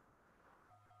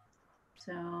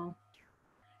 So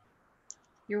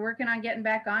you're working on getting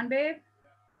back on, babe?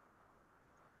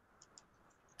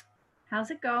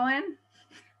 How's it going?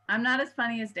 I'm not as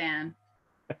funny as Dan.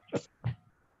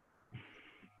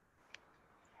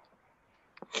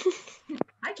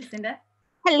 Hi, Jacinda.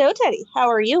 Hello, Teddy. How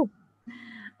are you?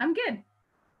 I'm good.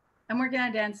 I'm working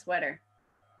on Dan's sweater.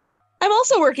 I'm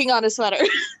also working on a sweater.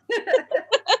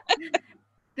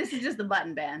 This is just the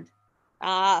button band.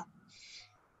 I'm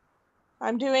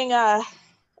doing a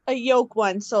yoke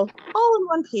one, so all in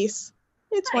one piece.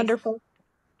 It's nice. Wonderful.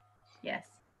 Yes.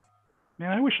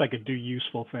 Man, I wish I could do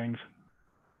useful things.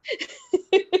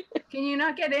 Can you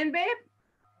not get in, babe?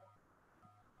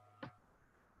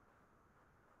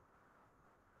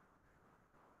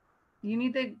 You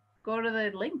need to go to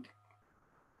the link.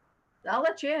 I'll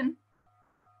let you in.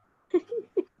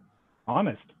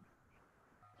 Honest.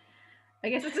 I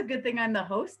guess it's a good thing I'm the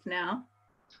host now.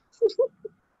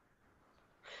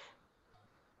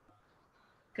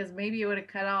 Because maybe you would have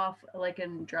cut off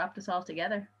and dropped us all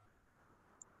together.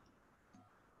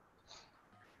 I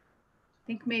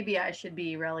think maybe I should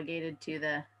be relegated to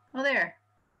the... Oh, there.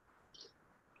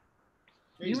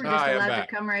 You were just allowed to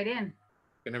come right in.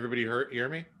 Can everybody hear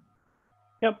me?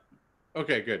 Yep.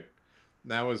 Okay, good.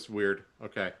 That was weird.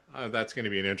 Okay. That's going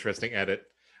to be an interesting edit.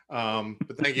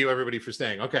 But thank you everybody for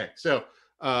staying. Okay. So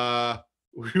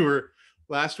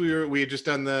we had just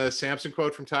done the Samson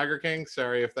quote from Tiger King.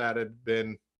 Sorry if that had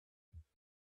been,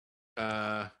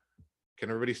 can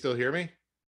everybody still hear me?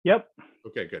 Yep.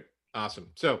 Okay, good.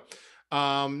 Awesome. So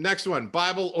next one,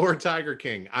 Bible or Tiger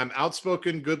King. I'm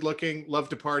outspoken, good looking, love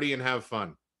to party and have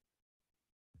fun.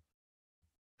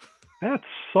 That's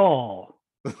Saul.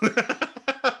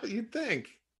 You'd think.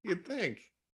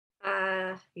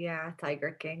 Yeah,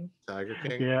 Tiger King. Tiger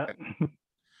King. Yeah.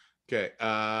 Okay.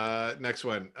 Next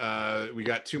one. We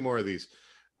got two more of these.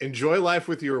 Enjoy life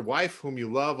with your wife, whom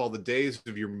you love, all the days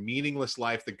of your meaningless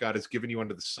life that God has given you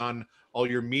under the sun, all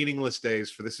your meaningless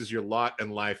days, for this is your lot in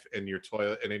life and your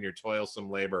toil and in your toilsome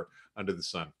labor under the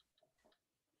sun.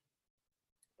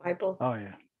 Bible. Oh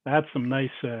yeah. That's some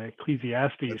nice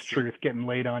Ecclesiastes truth getting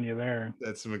laid on you there.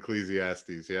 That's some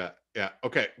Ecclesiastes. Yeah.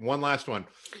 Okay. One last one.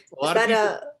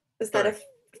 Is that a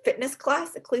fitness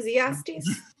class, Ecclesiastes?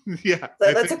 Yeah.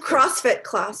 That's a CrossFit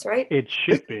class, right? It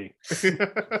should be.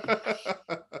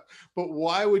 But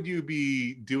why would you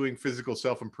be doing physical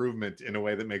self-improvement in a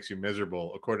way that makes you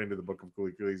miserable, according to the book of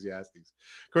Ecclesiastes?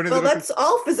 That's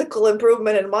all physical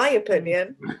improvement, in my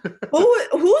opinion. Who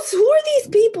are these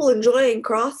people enjoying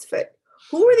CrossFit?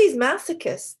 Who are these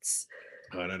masochists?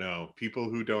 I don't know. People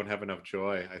who don't have enough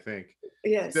joy, I think.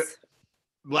 Yes.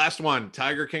 Last one,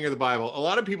 Tiger King of the Bible. A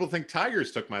lot of people think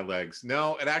tigers took my legs.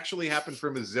 No, it actually happened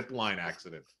from a zip line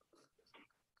accident.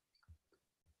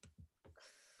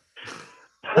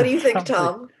 What do you think,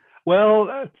 Tom?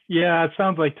 Well, yeah, it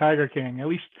sounds like Tiger King. At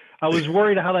least I was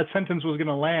worried how that sentence was going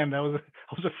to land. I was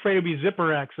afraid it'd be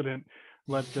zipper accident.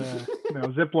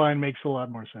 But zip line makes a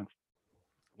lot more sense.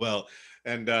 Well,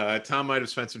 and Tom might have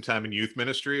spent some time in youth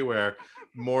ministry where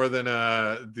more than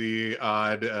the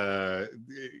odd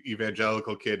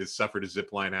evangelical kid has suffered a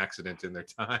zip line accident in their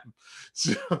time.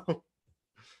 So,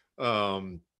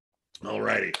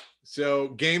 alrighty. So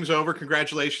game's over.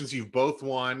 Congratulations. You've both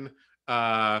won.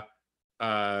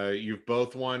 You've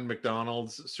both won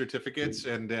McDonald's certificates,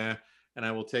 and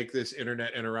I will take this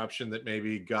internet interruption that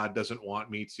maybe God doesn't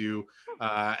want me to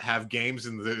have games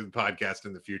in the podcast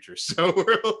in the future. So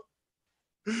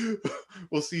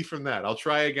we'll see from that. I'll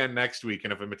try again next week,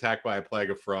 and if I'm attacked by a plague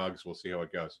of frogs, we'll see how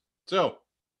it goes. So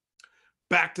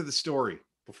back to the story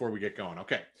before we get going.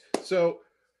 Okay, so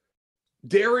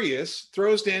Darius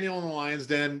throws Daniel in the lion's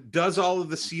den, does all of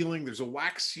the sealing. There's a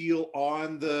wax seal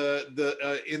on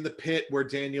the in the pit where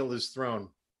Daniel is thrown,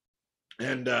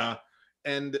 and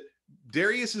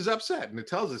Darius is upset, and it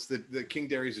tells us that King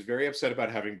Darius is very upset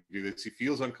about having to do this. He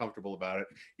feels uncomfortable about it.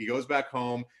 He goes back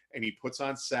home and he puts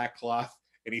on sackcloth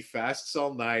and he fasts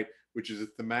all night, which is a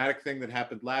thematic thing that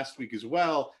happened last week as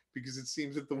well, because it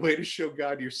seems that the way to show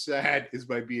God you're sad is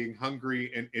by being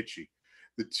hungry and itchy.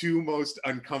 The two most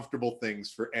uncomfortable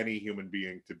things for any human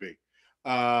being to be.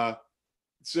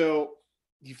 So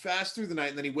he fasts through the night,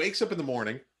 and then he wakes up in the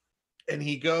morning, and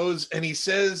he goes and he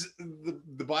says,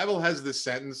 the Bible has this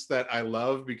sentence that I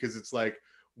love because it's like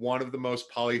one of the most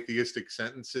polytheistic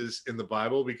sentences in the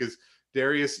Bible, because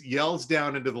Darius yells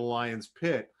down into the lion's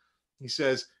pit. He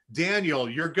says, Daniel,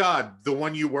 your God, the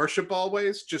one you worship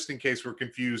always, just in case we're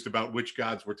confused about which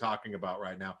gods we're talking about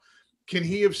right now. Can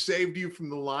he have saved you from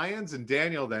the lions? And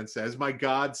Daniel then says, my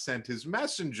God sent his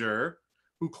messenger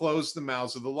who closed the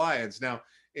mouths of the lions. Now,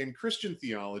 in Christian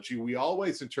theology, we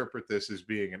always interpret this as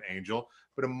being an angel,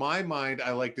 but in my mind,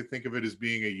 I like to think of it as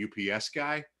being a UPS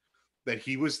guy, that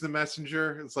he was the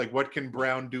messenger. It's like, what can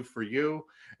Brown do for you?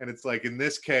 And it's like, in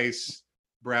this case,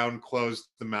 Brown closed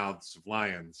the mouths of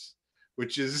lions,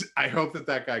 which is, I hope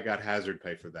that guy got hazard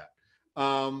pay for that.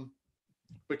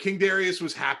 But King Darius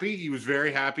was happy. He was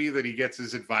very happy that he gets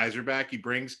his advisor back. He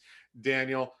brings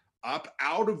Daniel up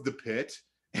out of the pit.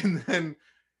 And then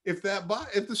if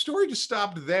the story just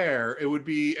stopped there, it would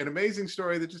be an amazing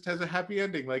story that just has a happy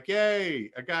ending. Like,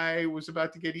 yay, a guy was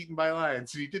about to get eaten by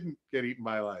lions, and he didn't get eaten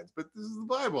by lions. But this is the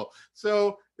Bible.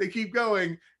 So they keep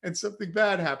going, and something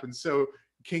bad happens. So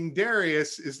King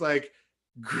Darius is like,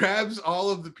 grabs all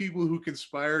of the people who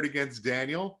conspired against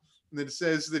Daniel, and then it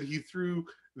says that he threw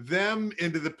them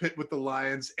into the pit with the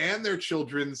lions and their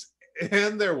children's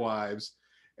and their wives.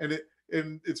 And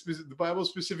the Bible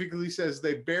specifically says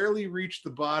they barely reached the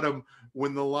bottom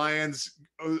when the lions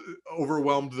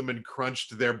overwhelmed them and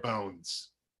crunched their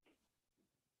bones.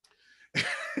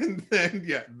 And then,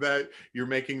 that you're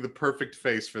making the perfect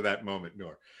face for that moment,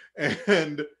 Noor.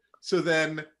 And so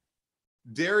then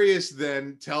Darius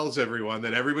then tells everyone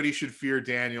that everybody should fear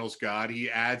Daniel's God.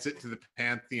 He adds it to the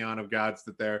pantheon of gods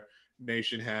that their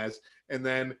nation has,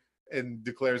 and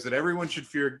declares that everyone should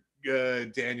fear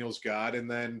Daniel's God. And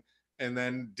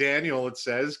then Daniel, it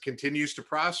says, continues to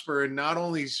prosper and not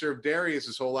only served Darius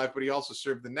his whole life, but he also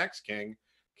served the next king,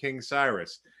 King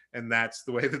Cyrus. And that's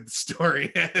the way that the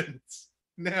story ends.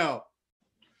 Now,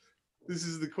 this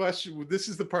is the question. This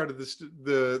is the part of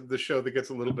the show that gets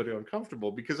a little bit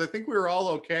uncomfortable, because I think we're all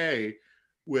okay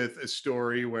with a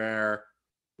story where,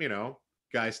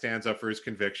 guy stands up for his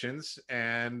convictions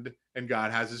and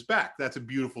God has his back. That's a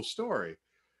beautiful story.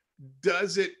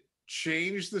 Does it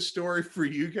change the story for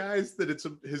you guys that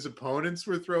his opponents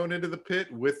were thrown into the pit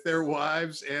with their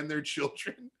wives and their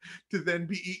children to then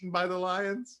be eaten by the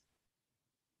lions?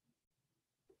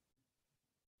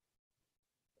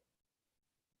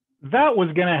 That was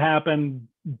going to happen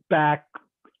back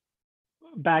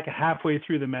halfway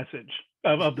through the message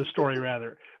of the story,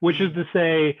 rather, which is to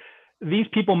say, these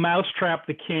people mousetrapped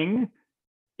the king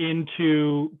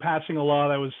into passing a law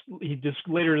that he just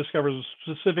later discovers was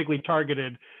specifically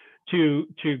targeted to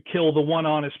kill the one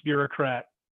honest bureaucrat,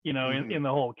 in the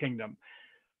whole kingdom.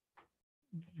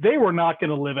 They were not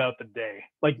going to live out the day.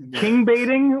 Like, king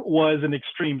baiting was an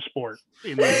extreme sport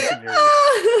in the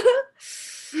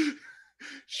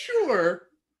Sure,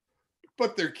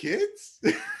 but they're kids.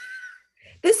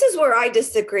 This is where I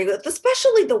disagree with,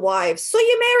 especially the wives. So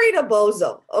you married a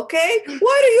bozo, okay?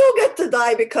 Why do you get to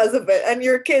die because of it and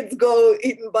your kids go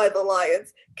eaten by the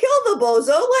lions? Kill the bozo,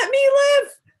 let me live,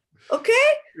 okay?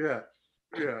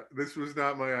 Yeah. This was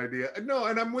not my idea. No,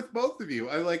 and I'm with both of you.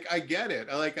 I get it.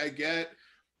 I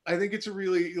think it's a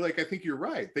really, I think you're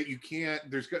right that you can't.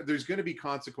 There's going to be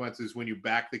consequences when you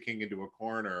back the king into a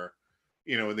corner,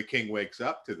 and the king wakes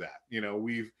up to that.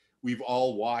 we've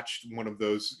all watched one of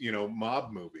those, you know,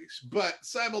 mob movies. But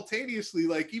simultaneously,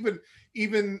 like even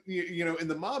you know, in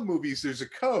the mob movies, there's a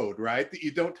code, right, that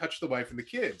you don't touch the wife and the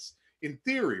kids. In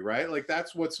theory, right? Like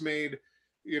that's what's made,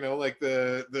 you know, like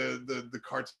the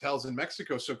cartels in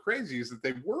Mexico so crazy, is that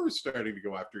they were starting to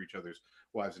go after each other's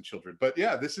wives and children. But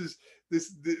yeah, this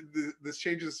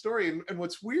changes the story. And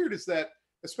what's weird is that,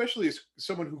 especially as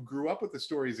someone who grew up with the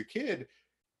story as a kid,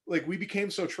 like we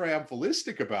became so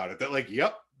triumphalistic about it that like,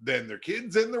 yep, then their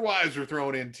kids and their wives were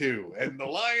thrown in too, and the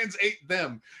lions ate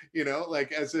them, you know,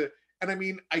 like and I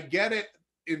mean, I get it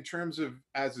in terms of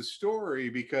as a story,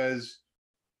 because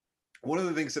one of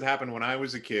the things that happened when I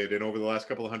was a kid and over the last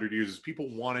couple of hundred years is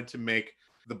people wanted to make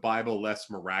the Bible less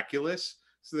miraculous.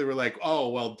 So they were like, oh,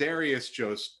 well, Darius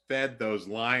just fed those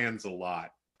lions a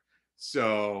lot,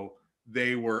 so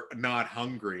they were not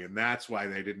hungry, and that's why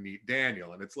they didn't eat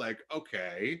Daniel. And it's like,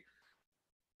 okay,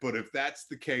 but if that's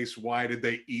the case, why did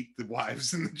they eat the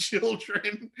wives and the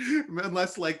children?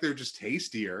 Unless like they're just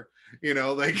tastier, you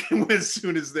know, like as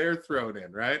soon as they're thrown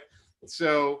in, right?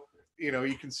 So, you know,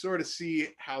 you can sort of see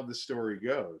how the story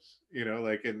goes, you know,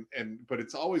 like, but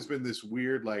it's always been this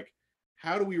weird, like,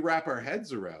 how do we wrap our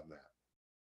heads around that?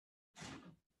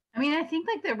 I mean, I think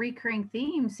like the recurring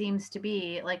theme seems to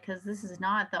be like, because this is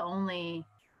not the only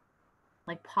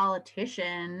like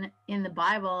politician in the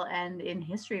Bible and in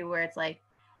history where it's like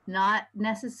not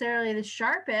necessarily the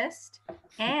sharpest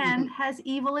and has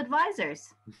evil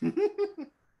advisors.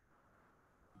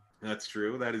 That's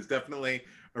true. That is definitely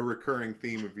a recurring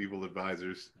theme of evil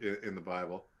advisors in the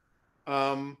Bible.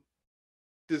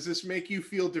 Does this make you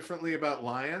feel differently about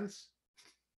lions?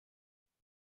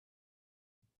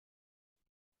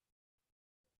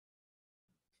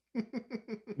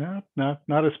 No,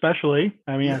 not especially.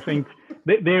 I mean, I think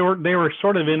they were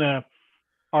sort of in a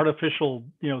artificial,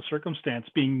 you know, circumstance,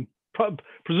 being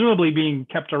presumably being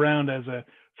kept around as a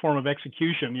form of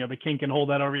execution. You know, the king can hold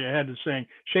that over your head as saying,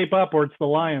 "Shape up, or it's the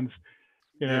lions."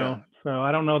 You know, yeah. So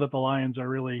I don't know that the lions are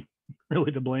really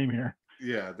to blame here.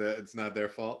 Yeah, it's not their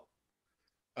fault.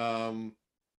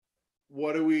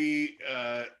 What do we?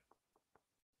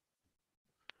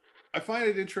 I find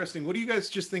it interesting. What do you guys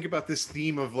just think about this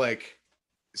theme of like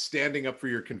standing up for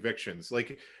your convictions?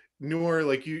 Like, Noor,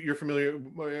 like you're familiar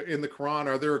in the Quran,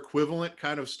 are there equivalent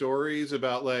kind of stories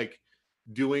about like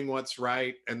doing what's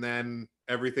right and then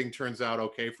everything turns out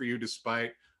okay for you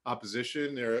despite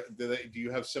opposition? Or do you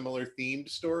have similar themed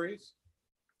stories?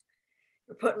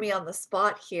 You're putting me on the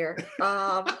spot here.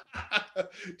 Do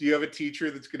you have a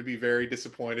teacher that's going to be very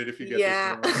disappointed if you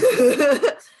get this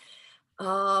wrong?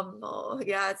 Oh,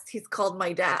 yeah, he's called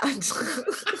my dad. You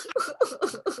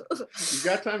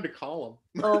got time to call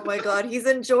him. Oh my God, he's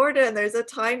in Jordan. There's a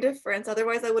time difference.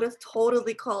 Otherwise, I would have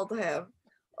totally called him.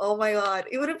 Oh my God,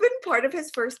 it would have been part of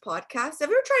his first podcast. Have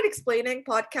you ever tried explaining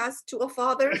podcasts to a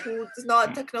father who is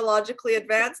not technologically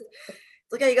advanced?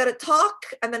 It's like, yeah, you got to talk,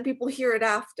 and then people hear it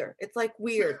after. It's like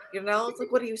weird, you know? It's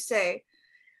like, what do you say?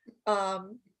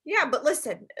 Yeah, but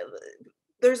listen,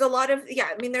 there's a lot of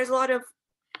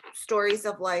stories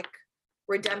of like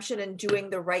redemption and doing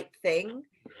the right thing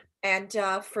and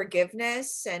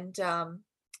forgiveness, and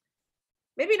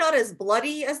maybe not as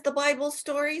bloody as the Bible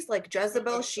stories, like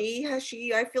Jezebel. I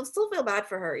still feel bad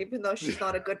for her, even though she's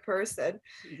not a good person.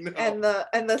 No. And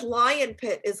the lion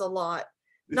pit is a lot.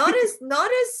 Not as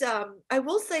I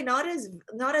will say not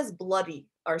as bloody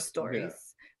our stories, yeah.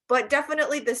 But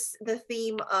definitely the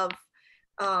theme of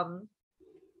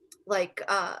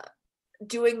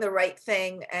doing the right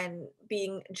thing and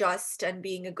being just and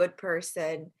being a good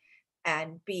person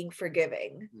and being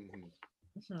forgiving.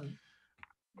 Mm-hmm. Mm-hmm.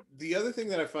 The other thing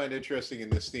that I find interesting in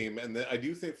this theme, and that I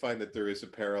do find that there is a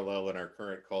parallel in our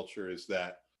current culture, is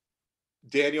that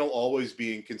Daniel always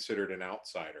being considered an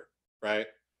outsider, right?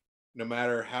 No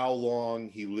matter how long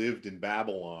he lived in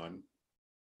Babylon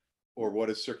or what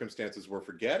his circumstances were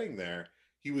for getting there,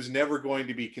 he was never going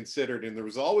to be considered, and there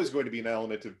was always going to be an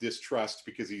element of distrust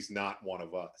because he's not one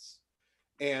of us.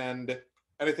 And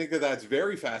I think that that's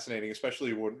very fascinating,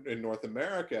 especially in North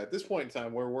America at this point in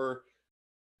time, where we're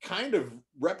kind of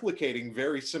replicating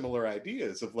very similar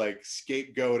ideas of like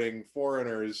scapegoating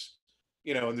foreigners,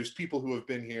 you know, and there's people who have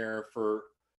been here for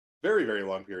very, very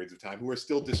long periods of time who are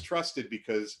still distrusted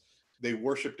because they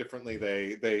worship differently.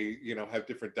 They, you know, have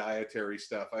different dietary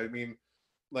stuff. I mean,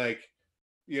 like,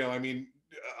 you know, I mean,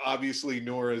 obviously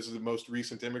Noor is the most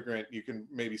recent immigrant. You can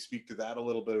maybe speak to that a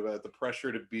little bit about the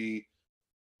pressure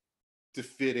to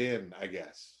fit in, I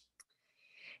guess.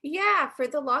 Yeah, for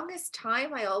the longest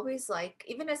time, I always like,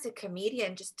 even as a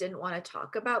comedian, just didn't want to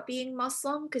talk about being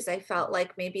Muslim because I felt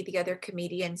like maybe the other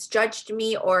comedians judged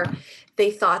me, or they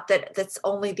thought that that's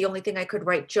only the only thing I could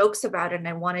write jokes about. And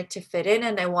I wanted to fit in,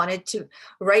 and I wanted to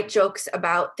write jokes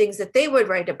about things that they would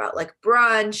write about, like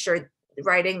brunch or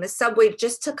riding the subway,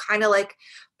 just to kind of like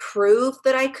prove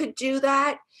that I could do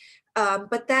that.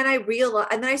 But then I realized,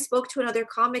 and then I spoke to another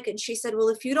comic, and she said, well,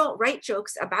 if you don't write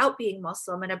jokes about being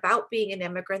Muslim and about being an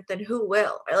immigrant, then who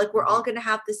will? Like, we're all Mhm. going to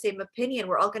have the same opinion.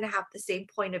 We're all going to have the same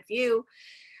point of view.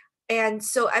 And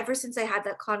so ever since I had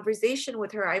that conversation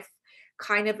with her, I've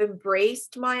kind of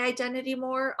embraced my identity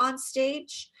more on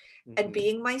stage and Mhm.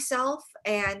 being myself.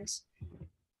 And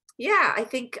yeah, I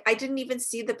think I didn't even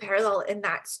see the parallel in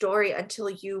that story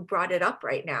until you brought it up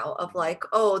right now, of like,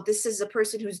 oh, this is a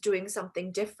person who's doing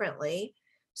something differently.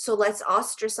 So let's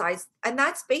ostracize. And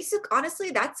that's basic,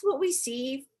 honestly, that's what we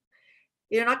see,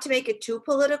 not to make it too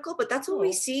political, but that's what we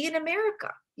Oh, see in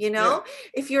America. You yeah. know,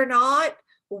 if you're not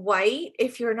white,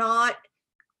 if you're not,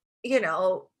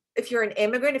 if you're an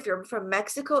immigrant, if you're from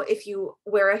Mexico, if you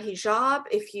wear a hijab,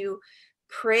 if you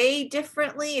pray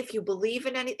differently, if you believe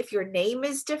in if your name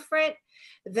is different,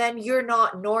 then you're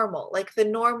not normal. Like, the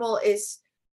normal is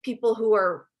people who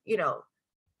are,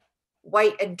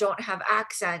 white and don't have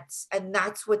accents. And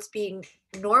that's what's being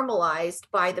normalized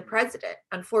by the president,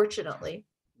 unfortunately.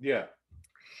 Yeah.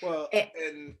 Well, Eh,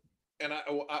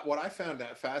 what I found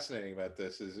that fascinating about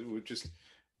this is it would just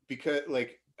because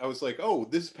like I was like, oh,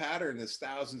 this pattern is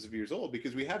thousands of years old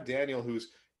because we have Daniel who's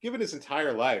given his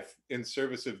entire life in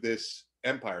service of this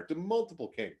empire to multiple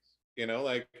kings,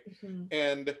 like mhm.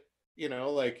 and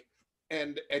like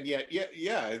and yet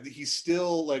yeah, he's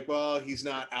still like, well, he's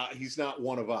not out, he's not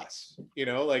one of us,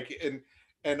 like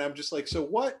and I'm just like, so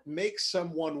what makes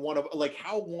someone one of, like,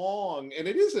 how long, and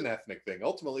it is an ethnic thing,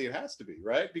 ultimately it has to be,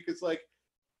 right? Because like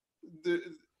the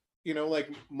like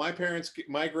my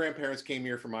grandparents came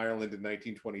here from Ireland in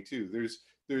 1922.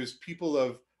 There's people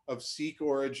of Sikh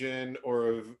origin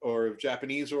or of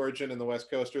Japanese origin in the West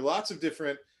Coast, or lots of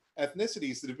different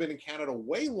ethnicities that have been in Canada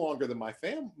way longer than my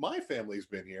family's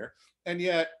been here, and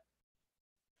yet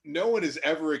no one has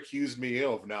ever accused me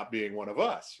of not being one of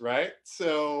us, right?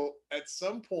 So at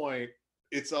some point,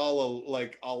 it's all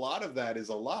like a lot of that is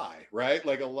a lie, right?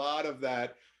 Like a lot of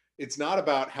that, it's not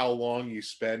about how long you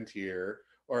spend here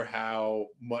or how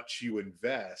much you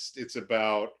invest. It's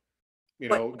about,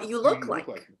 What you who look you look like,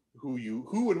 like.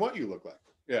 who and what you look like.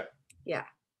 Yeah, Yeah.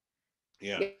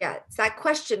 yeah, Yeah. It's that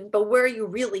question, but where are you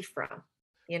really from?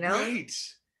 You know? right.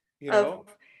 You Of, know,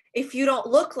 if you don't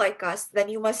look like us, then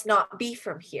you must not be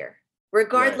from here. right.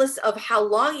 Regardless of how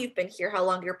long you've been here, how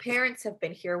long your parents have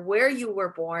been here, where you were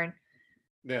born,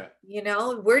 Yeah,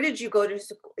 where did you go to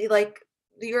school? Like,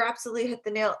 you're absolutely hit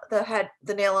the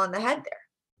nail on the head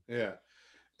there. yeah.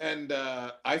 And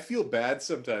I feel bad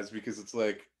sometimes because it's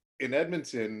like in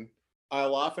Edmonton,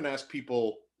 I'll often ask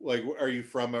people, like, are you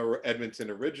from Edmonton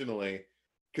originally?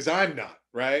 Because I'm not,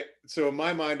 right? So in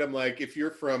my mind, I'm like, if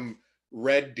you're from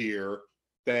Red Deer,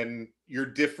 then you're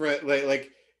different.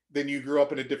 Then you grew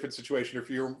up in a different situation. Or if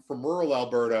you're from rural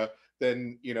Alberta,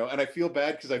 then, and I feel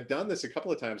bad because I've done this a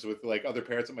couple of times with like other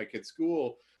parents at my kid's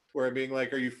school where I'm being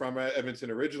like, are you from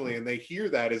Edmonton originally? And they hear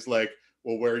that as like,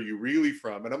 well, where are you really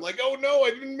from? And I'm like, oh no, I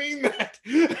didn't mean that.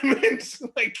 I meant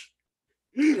like,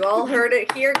 You all heard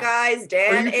it here, guys. are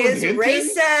Dan you from is Hinton?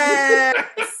 racist.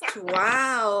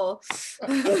 Wow.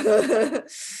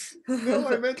 No,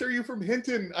 I meant, are you from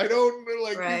Hinton? I don't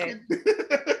like you Right. can.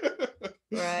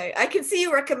 Right. I can see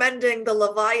you recommending the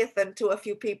Leviathan to a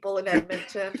few people in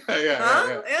Edmonton.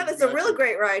 Yeah, Yeah, that's a really exactly.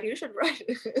 great ride. You should ride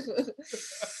it.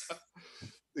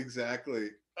 Exactly.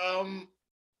 I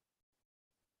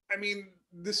mean,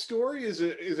 the story is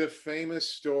a famous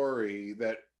story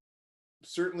that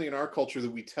certainly in our culture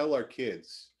that we tell our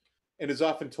kids and is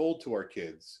often told to our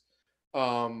kids.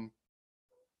 Um,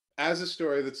 as a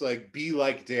story that's like, be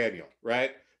like Daniel,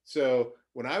 right? So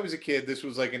when I was a kid, this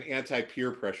was like an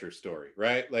anti-peer pressure story,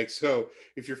 right? Like, so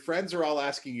if your friends are all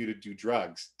asking you to do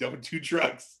drugs, don't do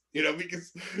drugs,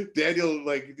 because Daniel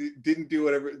like didn't do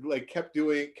whatever, like kept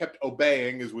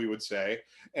obeying, as we would say,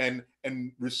 and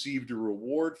received a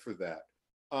reward for that.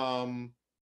 Um,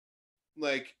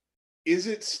 like, is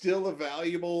it still a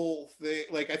valuable thing?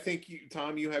 Like, I think you,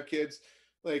 Tom, you have kids.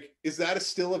 Like, is that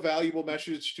still a valuable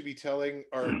message to be telling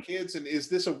our kids? And is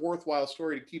this a worthwhile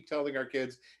story to keep telling our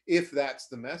kids if that's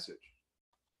the message?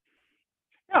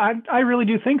 Yeah, I really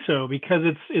do think so, because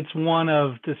it's one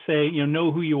of, to say,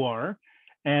 know who you are,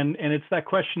 and it's that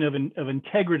question of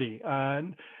integrity,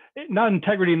 not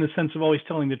integrity in the sense of always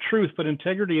telling the truth, but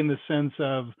integrity in the sense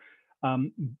of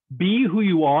Be who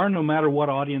you are, no matter what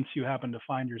audience you happen to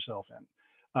find yourself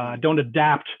in. Don't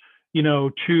adapt,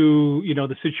 to,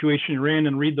 the situation you're in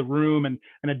and read the room and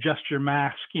adjust your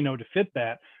mask, to fit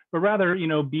that, but rather,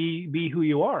 be who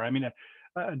you are. I mean,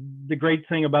 the great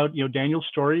thing about, Daniel's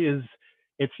story is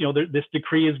it's, this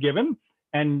decree is given,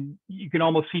 and you can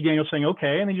almost see Daniel saying,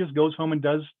 okay, and he just goes home and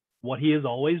does what he has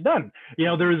always done.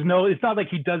 There is no, it's not like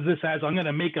he does this as I'm going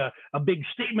to make a big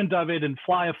statement of it and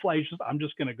fly a flag. I'm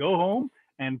just going to go home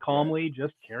and calmly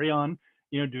just carry on,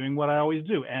 doing what I always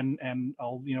do. And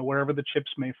I'll, wherever the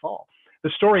chips may fall.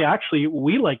 The story actually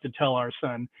we like to tell our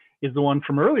son is the one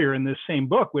from earlier in this same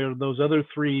book, where those other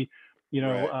three,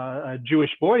 Jewish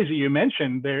boys that you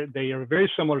mentioned, they are a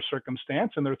very similar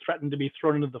circumstance, and they're threatened to be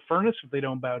thrown into the furnace if they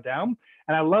don't bow down.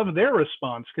 And I love their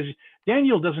response, because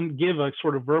Daniel doesn't give a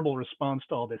sort of verbal response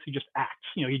to all this. He just acts,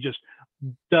 he just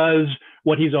does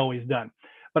what he's always done.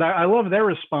 But I love their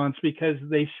response, because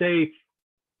they say,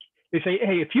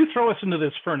 hey, if you throw us into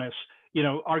this furnace,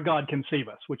 our God can save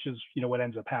us, which is, what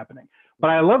ends up happening. But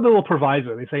I love the little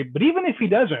proviso. They say, but even if he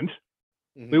doesn't,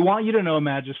 we want you to know,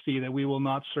 Majesty, that we will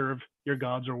not serve your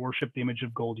gods or worship the image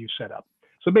of gold you set up.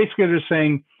 So basically they're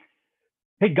saying,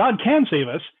 hey, God can save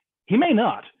us. He may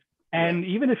not. And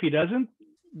even if he doesn't,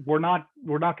 we're not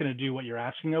going to do what you're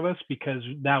asking of us, because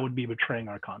that would be betraying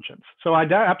our conscience. So I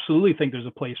absolutely think there's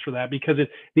a place for that, because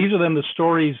these are then the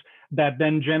stories that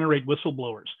then generate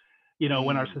whistleblowers,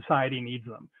 when our society needs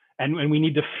them. And we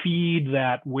need to feed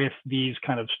that with these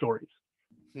kind of stories.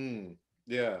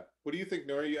 Yeah. What do you think,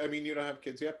 Nora? I mean, you don't have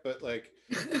kids yet, but like,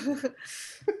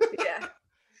 yeah.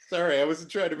 Sorry, I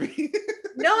wasn't trying to be.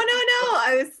 No.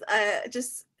 I was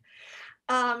just,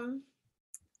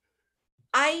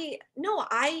 I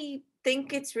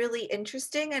think it's really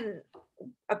interesting, and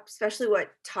especially what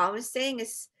Tom is saying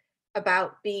is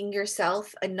about being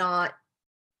yourself and not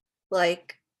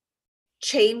like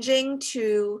changing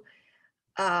to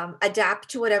adapt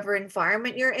to whatever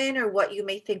environment you're in or what you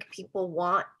may think people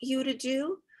want you to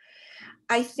do.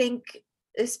 I think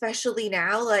especially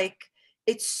now, like,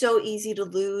 it's so easy to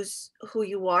lose who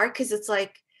you are, because it's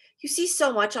like you see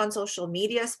so much on social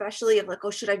media, especially of like, oh,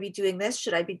 should I be doing this?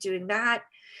 Should I be doing that?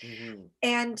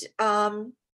 And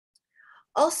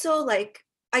also, like,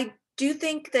 I do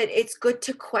think that it's good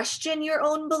to question your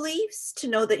own beliefs, to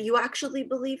know that you actually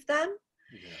believe them,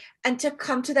 and to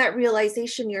come to that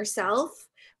realization yourself,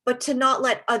 but to not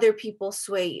let other people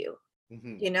sway you,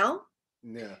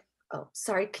 Yeah. Oh,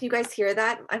 sorry. Can you guys hear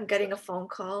that? I'm getting a phone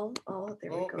call. Oh, there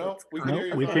we go. No, It's we gone. can hear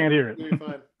you. We can't hear it. You're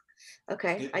fine.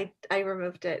 Okay, I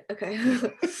removed it. Okay.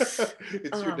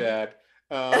 It's your dad.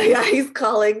 Yeah, he's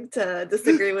calling to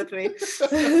disagree with me.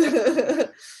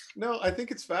 No, I think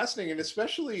it's fascinating, and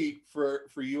especially for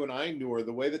you and I, Noor,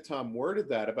 the way that Tom worded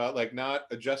that about like not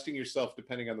adjusting yourself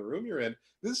depending on the room you're in.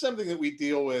 This is something that we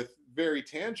deal with very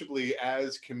tangibly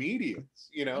as comedians,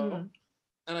 And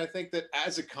I think that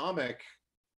as a comic,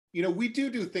 we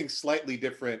do things slightly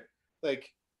different. Like,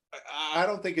 I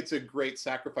don't think it's a great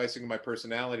sacrificing of my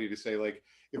personality to say, like,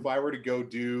 if I were to go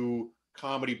do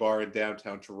Comedy Bar in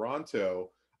downtown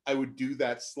Toronto, I would do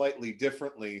that slightly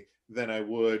differently than I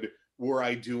would were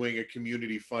I doing a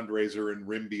community fundraiser in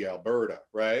Rimbey, Alberta,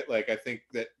 right? Like, I think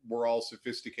that we're all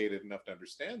sophisticated enough to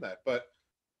understand that. But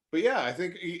yeah, I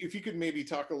think if you could maybe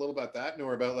talk a little about that,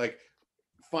 Noor, about like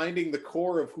finding the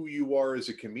core of who you are as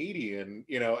a comedian,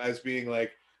 as being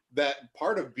like, that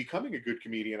part of becoming a good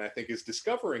comedian, I think, is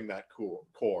discovering that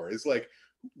core is like,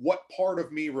 what part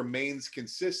of me remains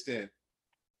consistent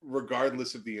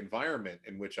regardless of the environment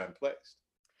in which I'm placed.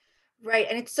 Right.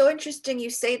 And it's so interesting you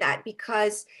say that,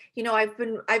 because, I've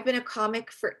been a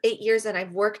comic for 8 years, and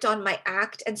I've worked on my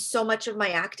act, and so much of my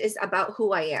act is about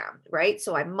who I am, right?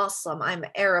 So I'm Muslim, I'm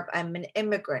Arab, I'm an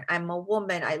immigrant, I'm a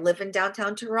woman, I live in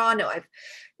downtown Toronto, I've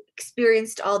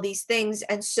experienced all these things,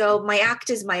 and so my act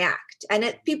is my act.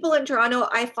 And people in Toronto,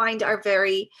 I find, are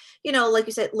very, like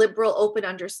you said, liberal, open,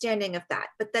 understanding of that.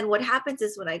 But then what happens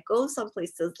is when I go some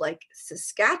places like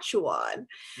Saskatchewan,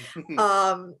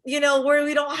 where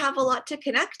we don't have a lot to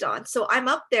connect on. So I'm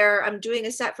up there, I'm doing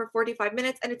a set for 45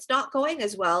 minutes, and it's not going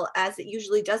as well as it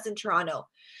usually does in Toronto.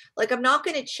 Like, I'm not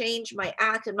going to change my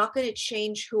act, I'm not going to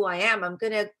change who I am. I'm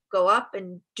going to go up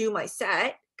and do my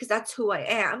set, because that's who I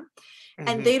am.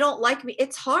 And they don't like me.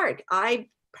 It's hard. I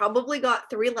probably got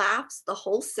 3 laughs the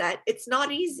whole set. It's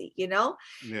not easy, not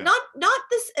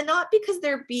this, and not because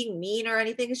they're being mean or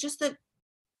anything. It's just that,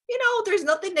 there's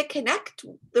nothing to connect,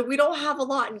 that we don't have a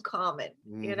lot in common.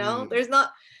 There's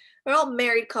not, we're all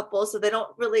married couples, so they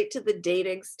don't relate to the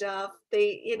dating stuff.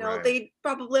 They, Right. they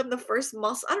probably, I'm the first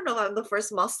Muslim. I don't know if I'm the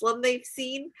first Muslim they've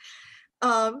seen.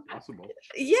 Possible.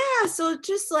 Yeah. So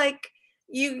just like,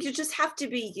 you just have to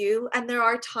be you, and there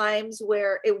are times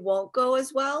where it won't go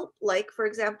as well, like for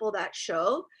example that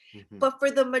show. Mhm. But for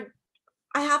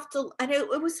I have to, and it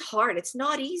was hard. It's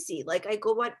not easy. Like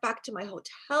went back to my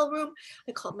hotel room.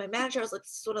 I called my manager. I was like,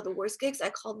 this is one of the worst gigs. I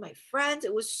called my friends.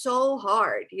 It was so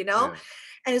hard, you know? Yeah.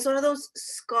 And it's one of those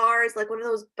scars, like one of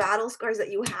those battle scars that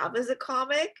you have as a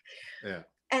comic. Yeah.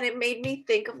 And it made me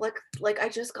think of like I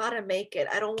just gotta make it.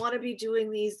 I don't want to be doing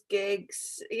these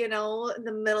gigs, you know, in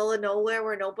the middle of nowhere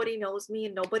where nobody knows me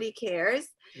and nobody cares.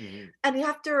 Mhm. And I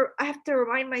have to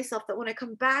remind myself that when I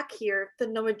come back here, the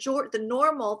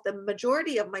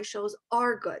majority of my shows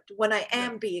are good when I Yeah.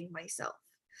 am being myself.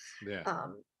 Yeah.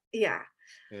 Yeah.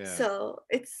 Yeah. So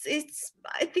it's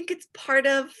I think it's part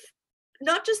of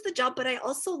not just the job, but I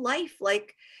also life.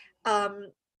 Like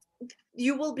um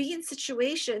you will be in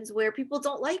situations where people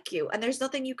don't like you and there's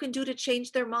nothing you can do to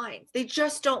change their minds. They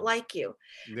just don't like you.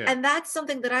 Yeah. And that's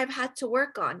something that I've had to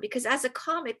work on because as a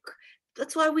comic,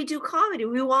 that's why we do comedy.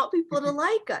 We want people to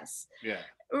like us, Yeah.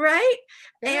 right?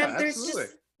 Yeah, And there's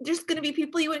absolutely. just going to be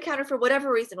people you encounter for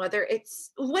whatever reason, whether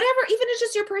it's whatever, even it's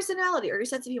just your personality or your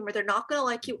sense of humor, they're not going to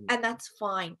like you. Mhm. And that's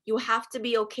fine. You have to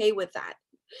be okay with that.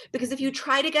 Because if you Mhm.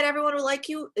 try to get everyone to like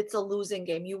you, it's a losing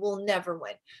game. You will never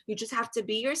win. You just have to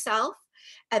be yourself.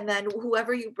 And then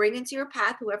whoever you bring into your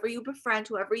path, whoever you befriend,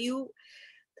 whatever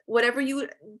you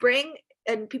bring,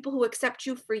 and people who accept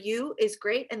you for you is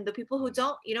great. And the people who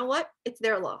don't, you know what? It's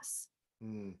their loss.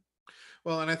 Mm.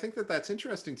 Well, and I think that that's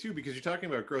interesting too, because you're talking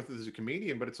about growth as a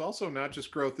comedian, but it's also not just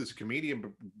growth as a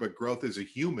comedian, but growth as a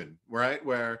human, right?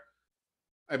 Where,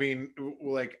 I mean,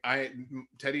 like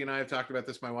Teddy and I have talked about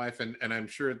this, my wife, and I'm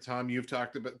sure Tom, you've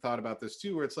thought about this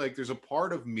too, where it's like there's a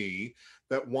part of me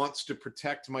that wants to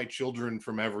protect my children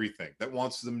from everything, that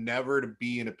wants them never to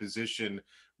be in a position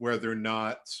where they're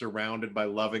not surrounded by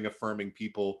loving, affirming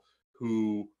people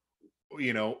who,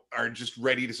 are just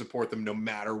ready to support them no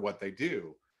matter what they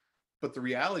do. But the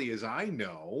reality is, I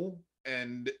know,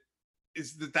 and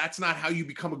is that that's not how you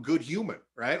become a good human,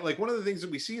 right? Like one of the things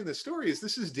that we see in this story is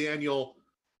this is Daniel.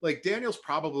 Like Daniel's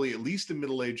probably at least a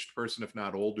middle-aged person, if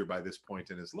not older, by this point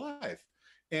in his life,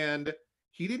 and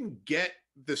he didn't get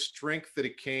the strength that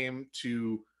it came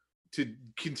to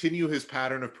continue his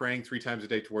pattern of praying 3 times a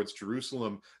day towards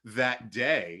Jerusalem that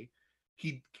day.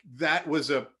 That was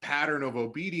a pattern of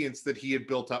obedience that he had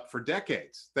built up for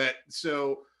decades.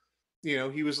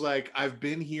 He was like, I've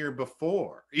been here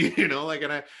before, like,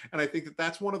 and I think that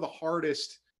that's one of the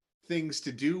hardest things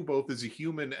to do, both as a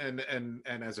human and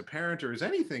as a parent or as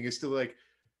anything, is to like,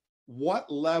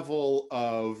 what level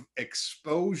of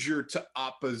exposure to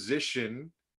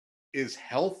opposition is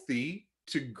healthy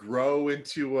to grow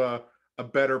into a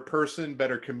better person,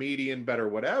 better comedian, better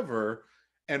whatever,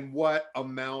 and what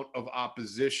amount of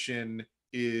opposition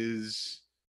is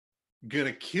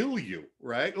gonna kill you,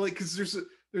 right? Like, because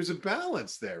there's a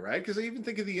balance there, right? Because I even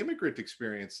think of the immigrant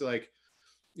experience. Like,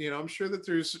 I'm sure that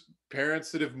there's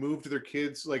parents that have moved their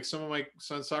kids, like some of my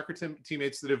son's soccer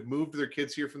teammates that have moved their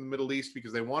kids here from the Middle East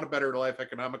because they want a better life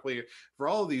economically for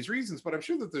all of these reasons. But I'm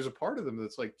sure that there's a part of them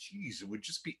that's like, geez, it would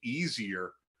just be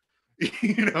easier,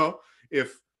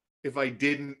 if I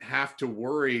didn't have to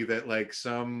worry that like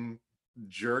some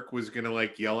jerk was gonna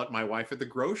like yell at my wife at the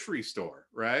grocery store,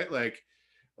 right?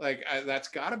 That's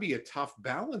got to be a tough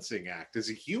balancing act as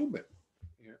a human.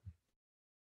 Yeah.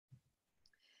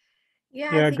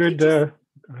 Yeah, Yeah, I think good. go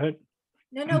ahead.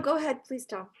 No, go ahead, please,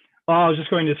 Tom. Oh, I was just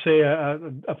going to say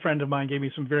a friend of mine gave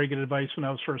me some very good advice when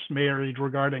I was first married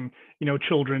regarding,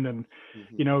 children and,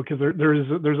 because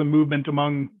there's a movement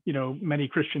among, many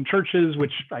Christian churches,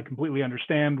 which I completely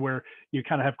understand, where you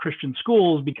kind of have Christian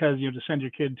schools because, to send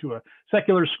your kid to a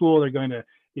secular school, they're going to,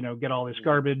 get all this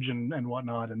garbage and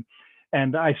whatnot.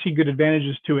 And I see good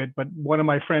advantages to it. But one of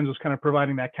my friends was kind of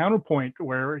providing that counterpoint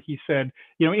where he said,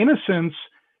 innocence,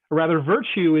 or rather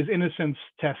virtue is innocence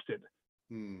tested.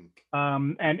 And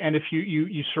if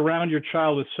you surround your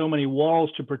child with so many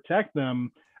walls to protect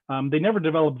them, they never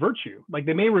develop virtue. Like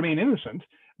they may remain innocent,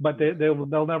 but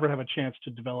they'll never have a chance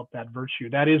to develop that virtue.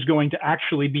 That is going to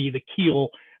actually be the keel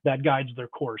that guides their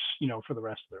course, for the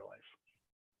rest of their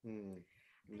life.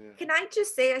 Yeah. Can I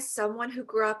just say, as someone who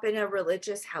grew up in a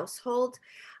religious household,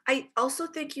 I also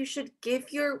think you should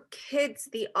give your kids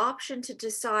the option to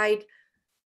decide,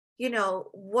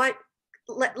 what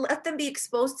let them be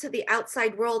exposed to the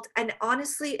outside world, and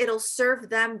honestly it'll serve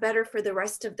them better for the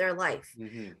rest of their life.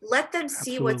 Let them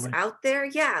see what's Absolutely. out there.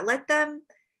 Yeah, let them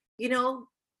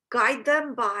guide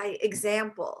them by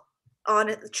example, on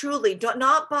it truly,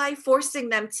 not by forcing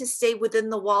them to stay within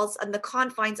the walls and the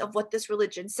confines of what this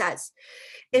religion says.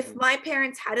 If my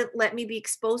parents hadn't let me be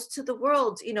exposed to the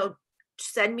world,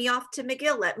 send me off to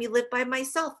McGill, let me live by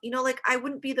myself. Like I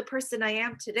wouldn't be the person I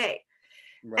am today.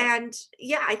 Right. And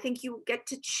yeah, I think you get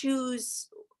to choose.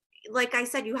 Like I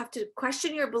said, you have to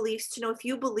question your beliefs to know if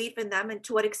you believe in them and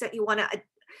to what extent you want to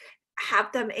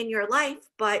have them in your life.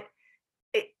 But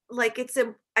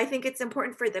I think it's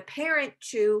important for the parent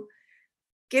to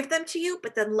give them to you,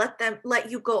 but then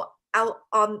let you go out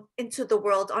on into the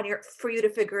world for you to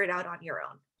figure it out on your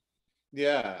own.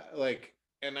 Yeah, like,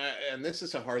 and this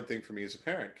is a hard thing for me as a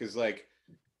parent, because like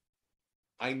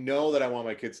I know that I want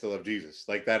my kids to love Jesus.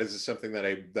 Like that is something that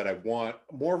I want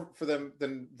more for them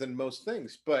than most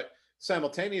things. But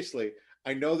simultaneously,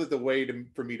 I know that the way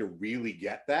for me to really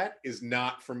get that is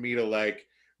not for me to like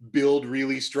build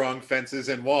really strong fences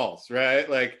and walls, right?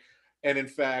 Like, and in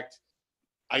fact,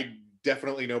 I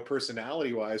definitely know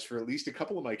personality wise for at least a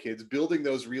couple of my kids, building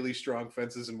those really strong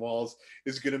fences and walls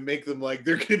is going to make them like,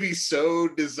 they're going to be so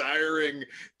desiring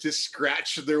to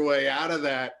scratch their way out of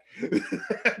that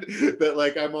that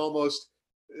like I'm almost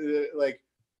like,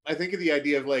 I think of the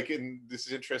idea of like, and this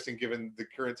is interesting given the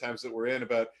current times that we're in,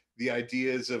 about the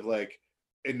ideas of like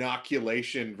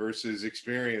inoculation versus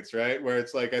experience, right? Where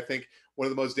it's like, I think one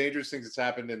of the most dangerous things that's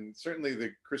happened, and certainly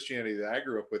the Christianity that I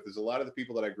grew up with, is a lot of the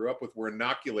people that I grew up with were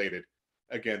inoculated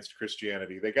against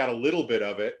Christianity. They got a little bit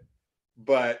of it,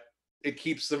 but it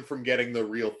keeps them from getting the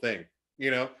real thing, you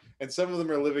know? And some of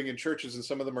them are living in churches and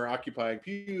some of them are occupying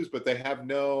pews, but they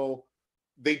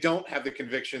don't have the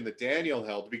conviction that Daniel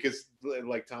held, because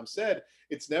like Tom said,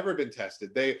 it's never been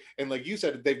tested. And like you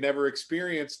said, they've never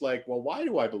experienced like, well, why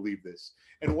do I believe this?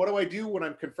 And what do I do when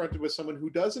I'm confronted with someone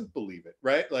who doesn't believe it,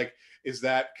 right? Like, is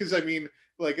that, because I mean,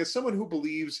 like as someone who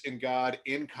believes in God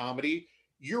in comedy,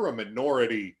 you're a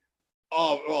minority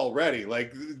already.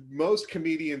 Like most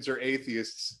comedians are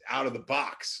atheists out of the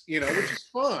box, which is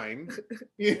fine,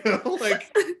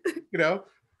 like,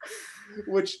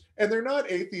 and they're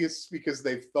not atheists because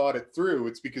they've thought it through.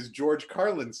 It's because George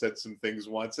Carlin said some things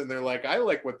once and they're like, I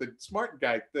like what the smart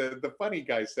guy, the funny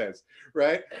guy says,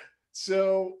 right?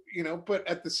 So, but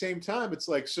at the same time, it's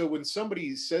like, so when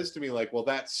somebody says to me like, well,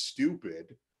 that's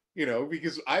stupid,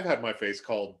 because I've had my face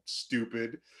called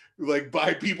stupid, like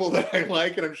by people that I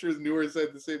like, and I'm sure Noor has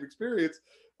had the same experience.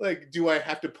 Like, do I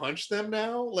have to punch them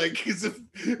now? Like, because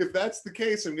if that's the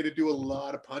case, I'm going to do a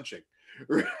lot of punching,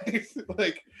 right?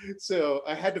 Like, so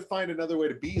I had to find another way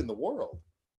to be in the world.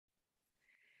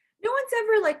 No one's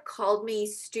ever like called me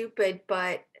stupid,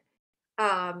 but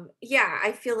yeah,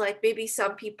 I feel like maybe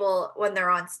some people when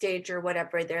they're on stage or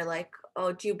whatever, they're like,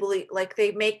 oh, do you believe, like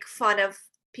they make fun of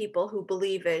people who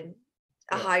believe in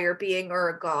a higher being or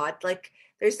a god. Like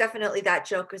there's definitely that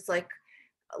joke is like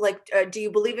do you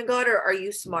believe in God or are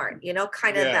you smart,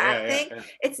 kind of that thing.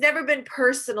 It's never been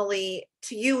personally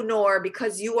to you, nor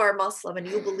because you are Muslim and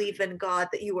you believe in God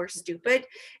that you are stupid.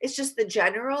 It's just the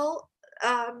general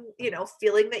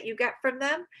feeling that you get from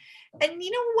them. And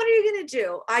what are you gonna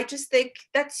do? I just think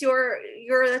that's your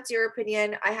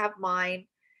opinion. I have mine.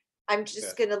 I'm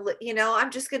just gonna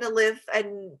I'm just gonna live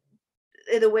and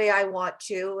the way I want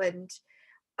to. And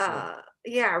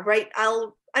right.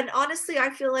 And honestly, I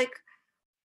feel like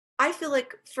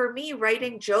for me,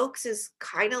 writing jokes is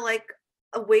kind of like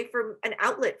a way for an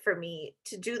outlet for me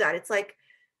to do that. It's like,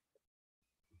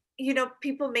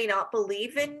 people may not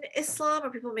believe in Islam or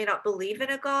people may not believe in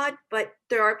a God, but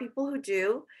there are people who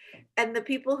do. And the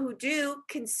people who do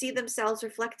can see themselves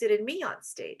reflected in me on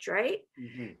stage, right?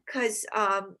 Because,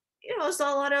 there's a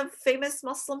lot of famous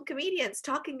Muslim comedians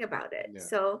talking about it. Yeah.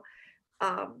 So,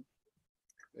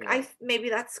 maybe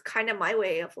that's kind of my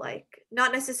way of like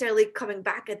not necessarily coming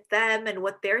back at them and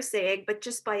what they're saying, but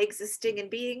just by existing and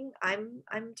being, I'm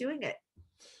doing it.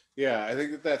 Yeah, I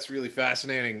think that's really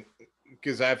fascinating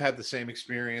because I've had the same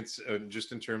experience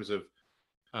just in terms of,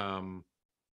 one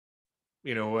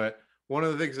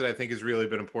of the things that I think has really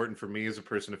been important for me as a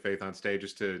person of faith on stage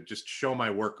is to just show my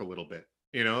work a little bit,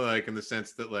 like in the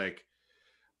sense that like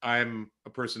I'm a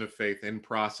person of faith in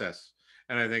process.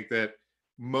 And I think that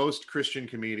most Christian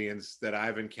comedians that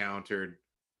I've encountered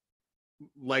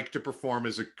like to perform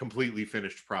as a completely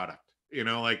finished product,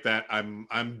 like that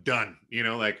I'm done,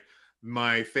 like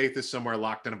my faith is somewhere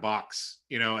locked in a box,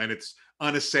 and it's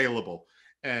unassailable.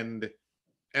 And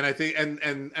I think,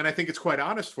 and I think it's quite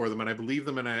honest for them and I believe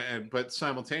them. But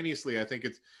simultaneously, I think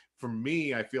it's, for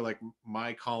me, I feel like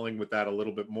my calling with that a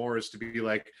little bit more is to be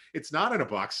like, it's not in a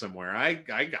box somewhere. I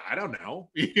don't know,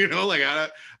 like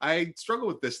I struggle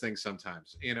with this thing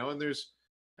sometimes,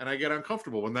 and I get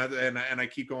uncomfortable when that, and I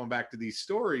keep going back to these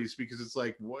stories because it's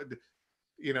like, what,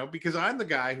 because I'm the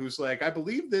guy who's like, I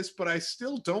believe this, but I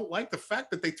still don't like the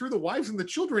fact that they threw the wives and the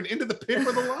children into the pit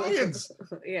for the lions.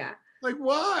 Yeah. Like,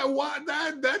 why? Why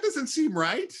that doesn't seem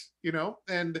right, you know?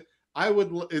 And I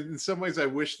would, in some ways, I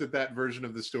wish that version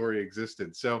of the story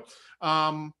existed. So,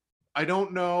 I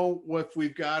don't know if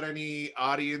we've got any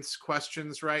audience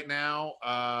questions right now.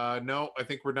 No, I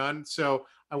think we're done. So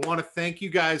I want to thank you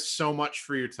guys so much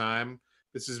for your time.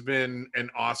 This has been an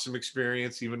awesome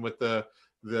experience, even with the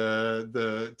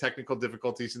technical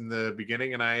difficulties in the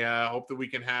beginning. And I hope that we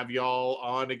can have y'all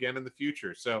on again in the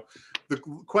future. So the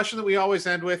question that we always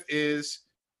end with is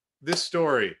this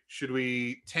story: should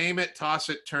we tame it, toss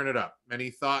it, turn it up?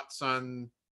 Any thoughts on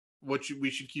what we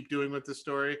should keep doing with this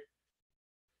story?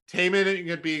 Tame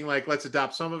it being like, let's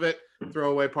adopt some of it,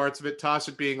 throw away parts of it. Toss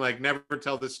it being like, never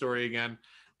tell this story again.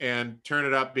 And turn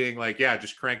it up being like, yeah,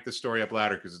 just crank the story up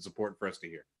louder because it's important for us to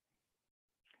hear.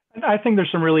 I think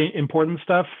there's some really important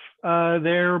stuff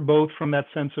there, both from that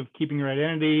sense of keeping your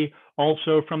identity,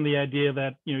 also from the idea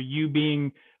that, you know, you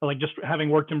being like, just having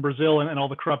worked in Brazil and all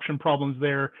the corruption problems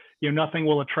there, you know, nothing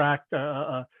will attract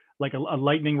like a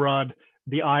lightning rod,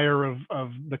 the ire of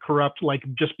the corrupt, like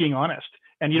just being honest.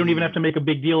 And you don't even have to make a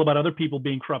big deal about other people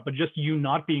being corrupt, but just you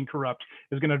not being corrupt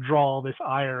is going to draw all this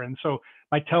ire. And so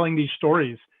by telling these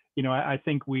stories, you know, I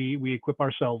think we equip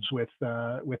ourselves with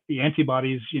the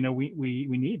antibodies, you know, we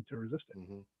need to resist it.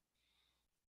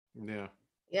 Mm-hmm. Yeah.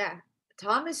 Yeah.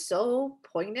 Tom is so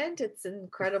poignant. It's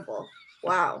incredible.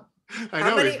 Wow. I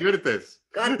know he's good at this.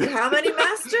 God, how many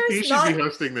masters? He should be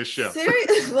hosting this show.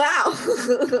 Serious? Wow.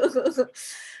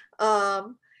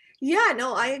 Yeah,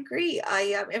 no, I agree.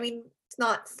 I mean, it's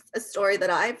not a story that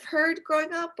I've heard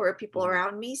growing up or people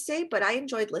around me say, but I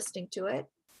enjoyed listening to it.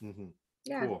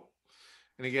 Yeah. Cool.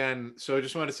 And again, so I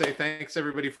just want to say thanks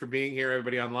everybody for being here,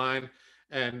 everybody online,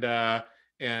 and yeah,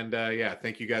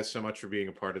 thank you guys so much for being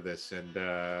a part of this, and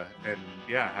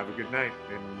yeah, have a good night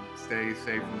and stay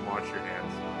safe and wash your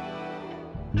hands.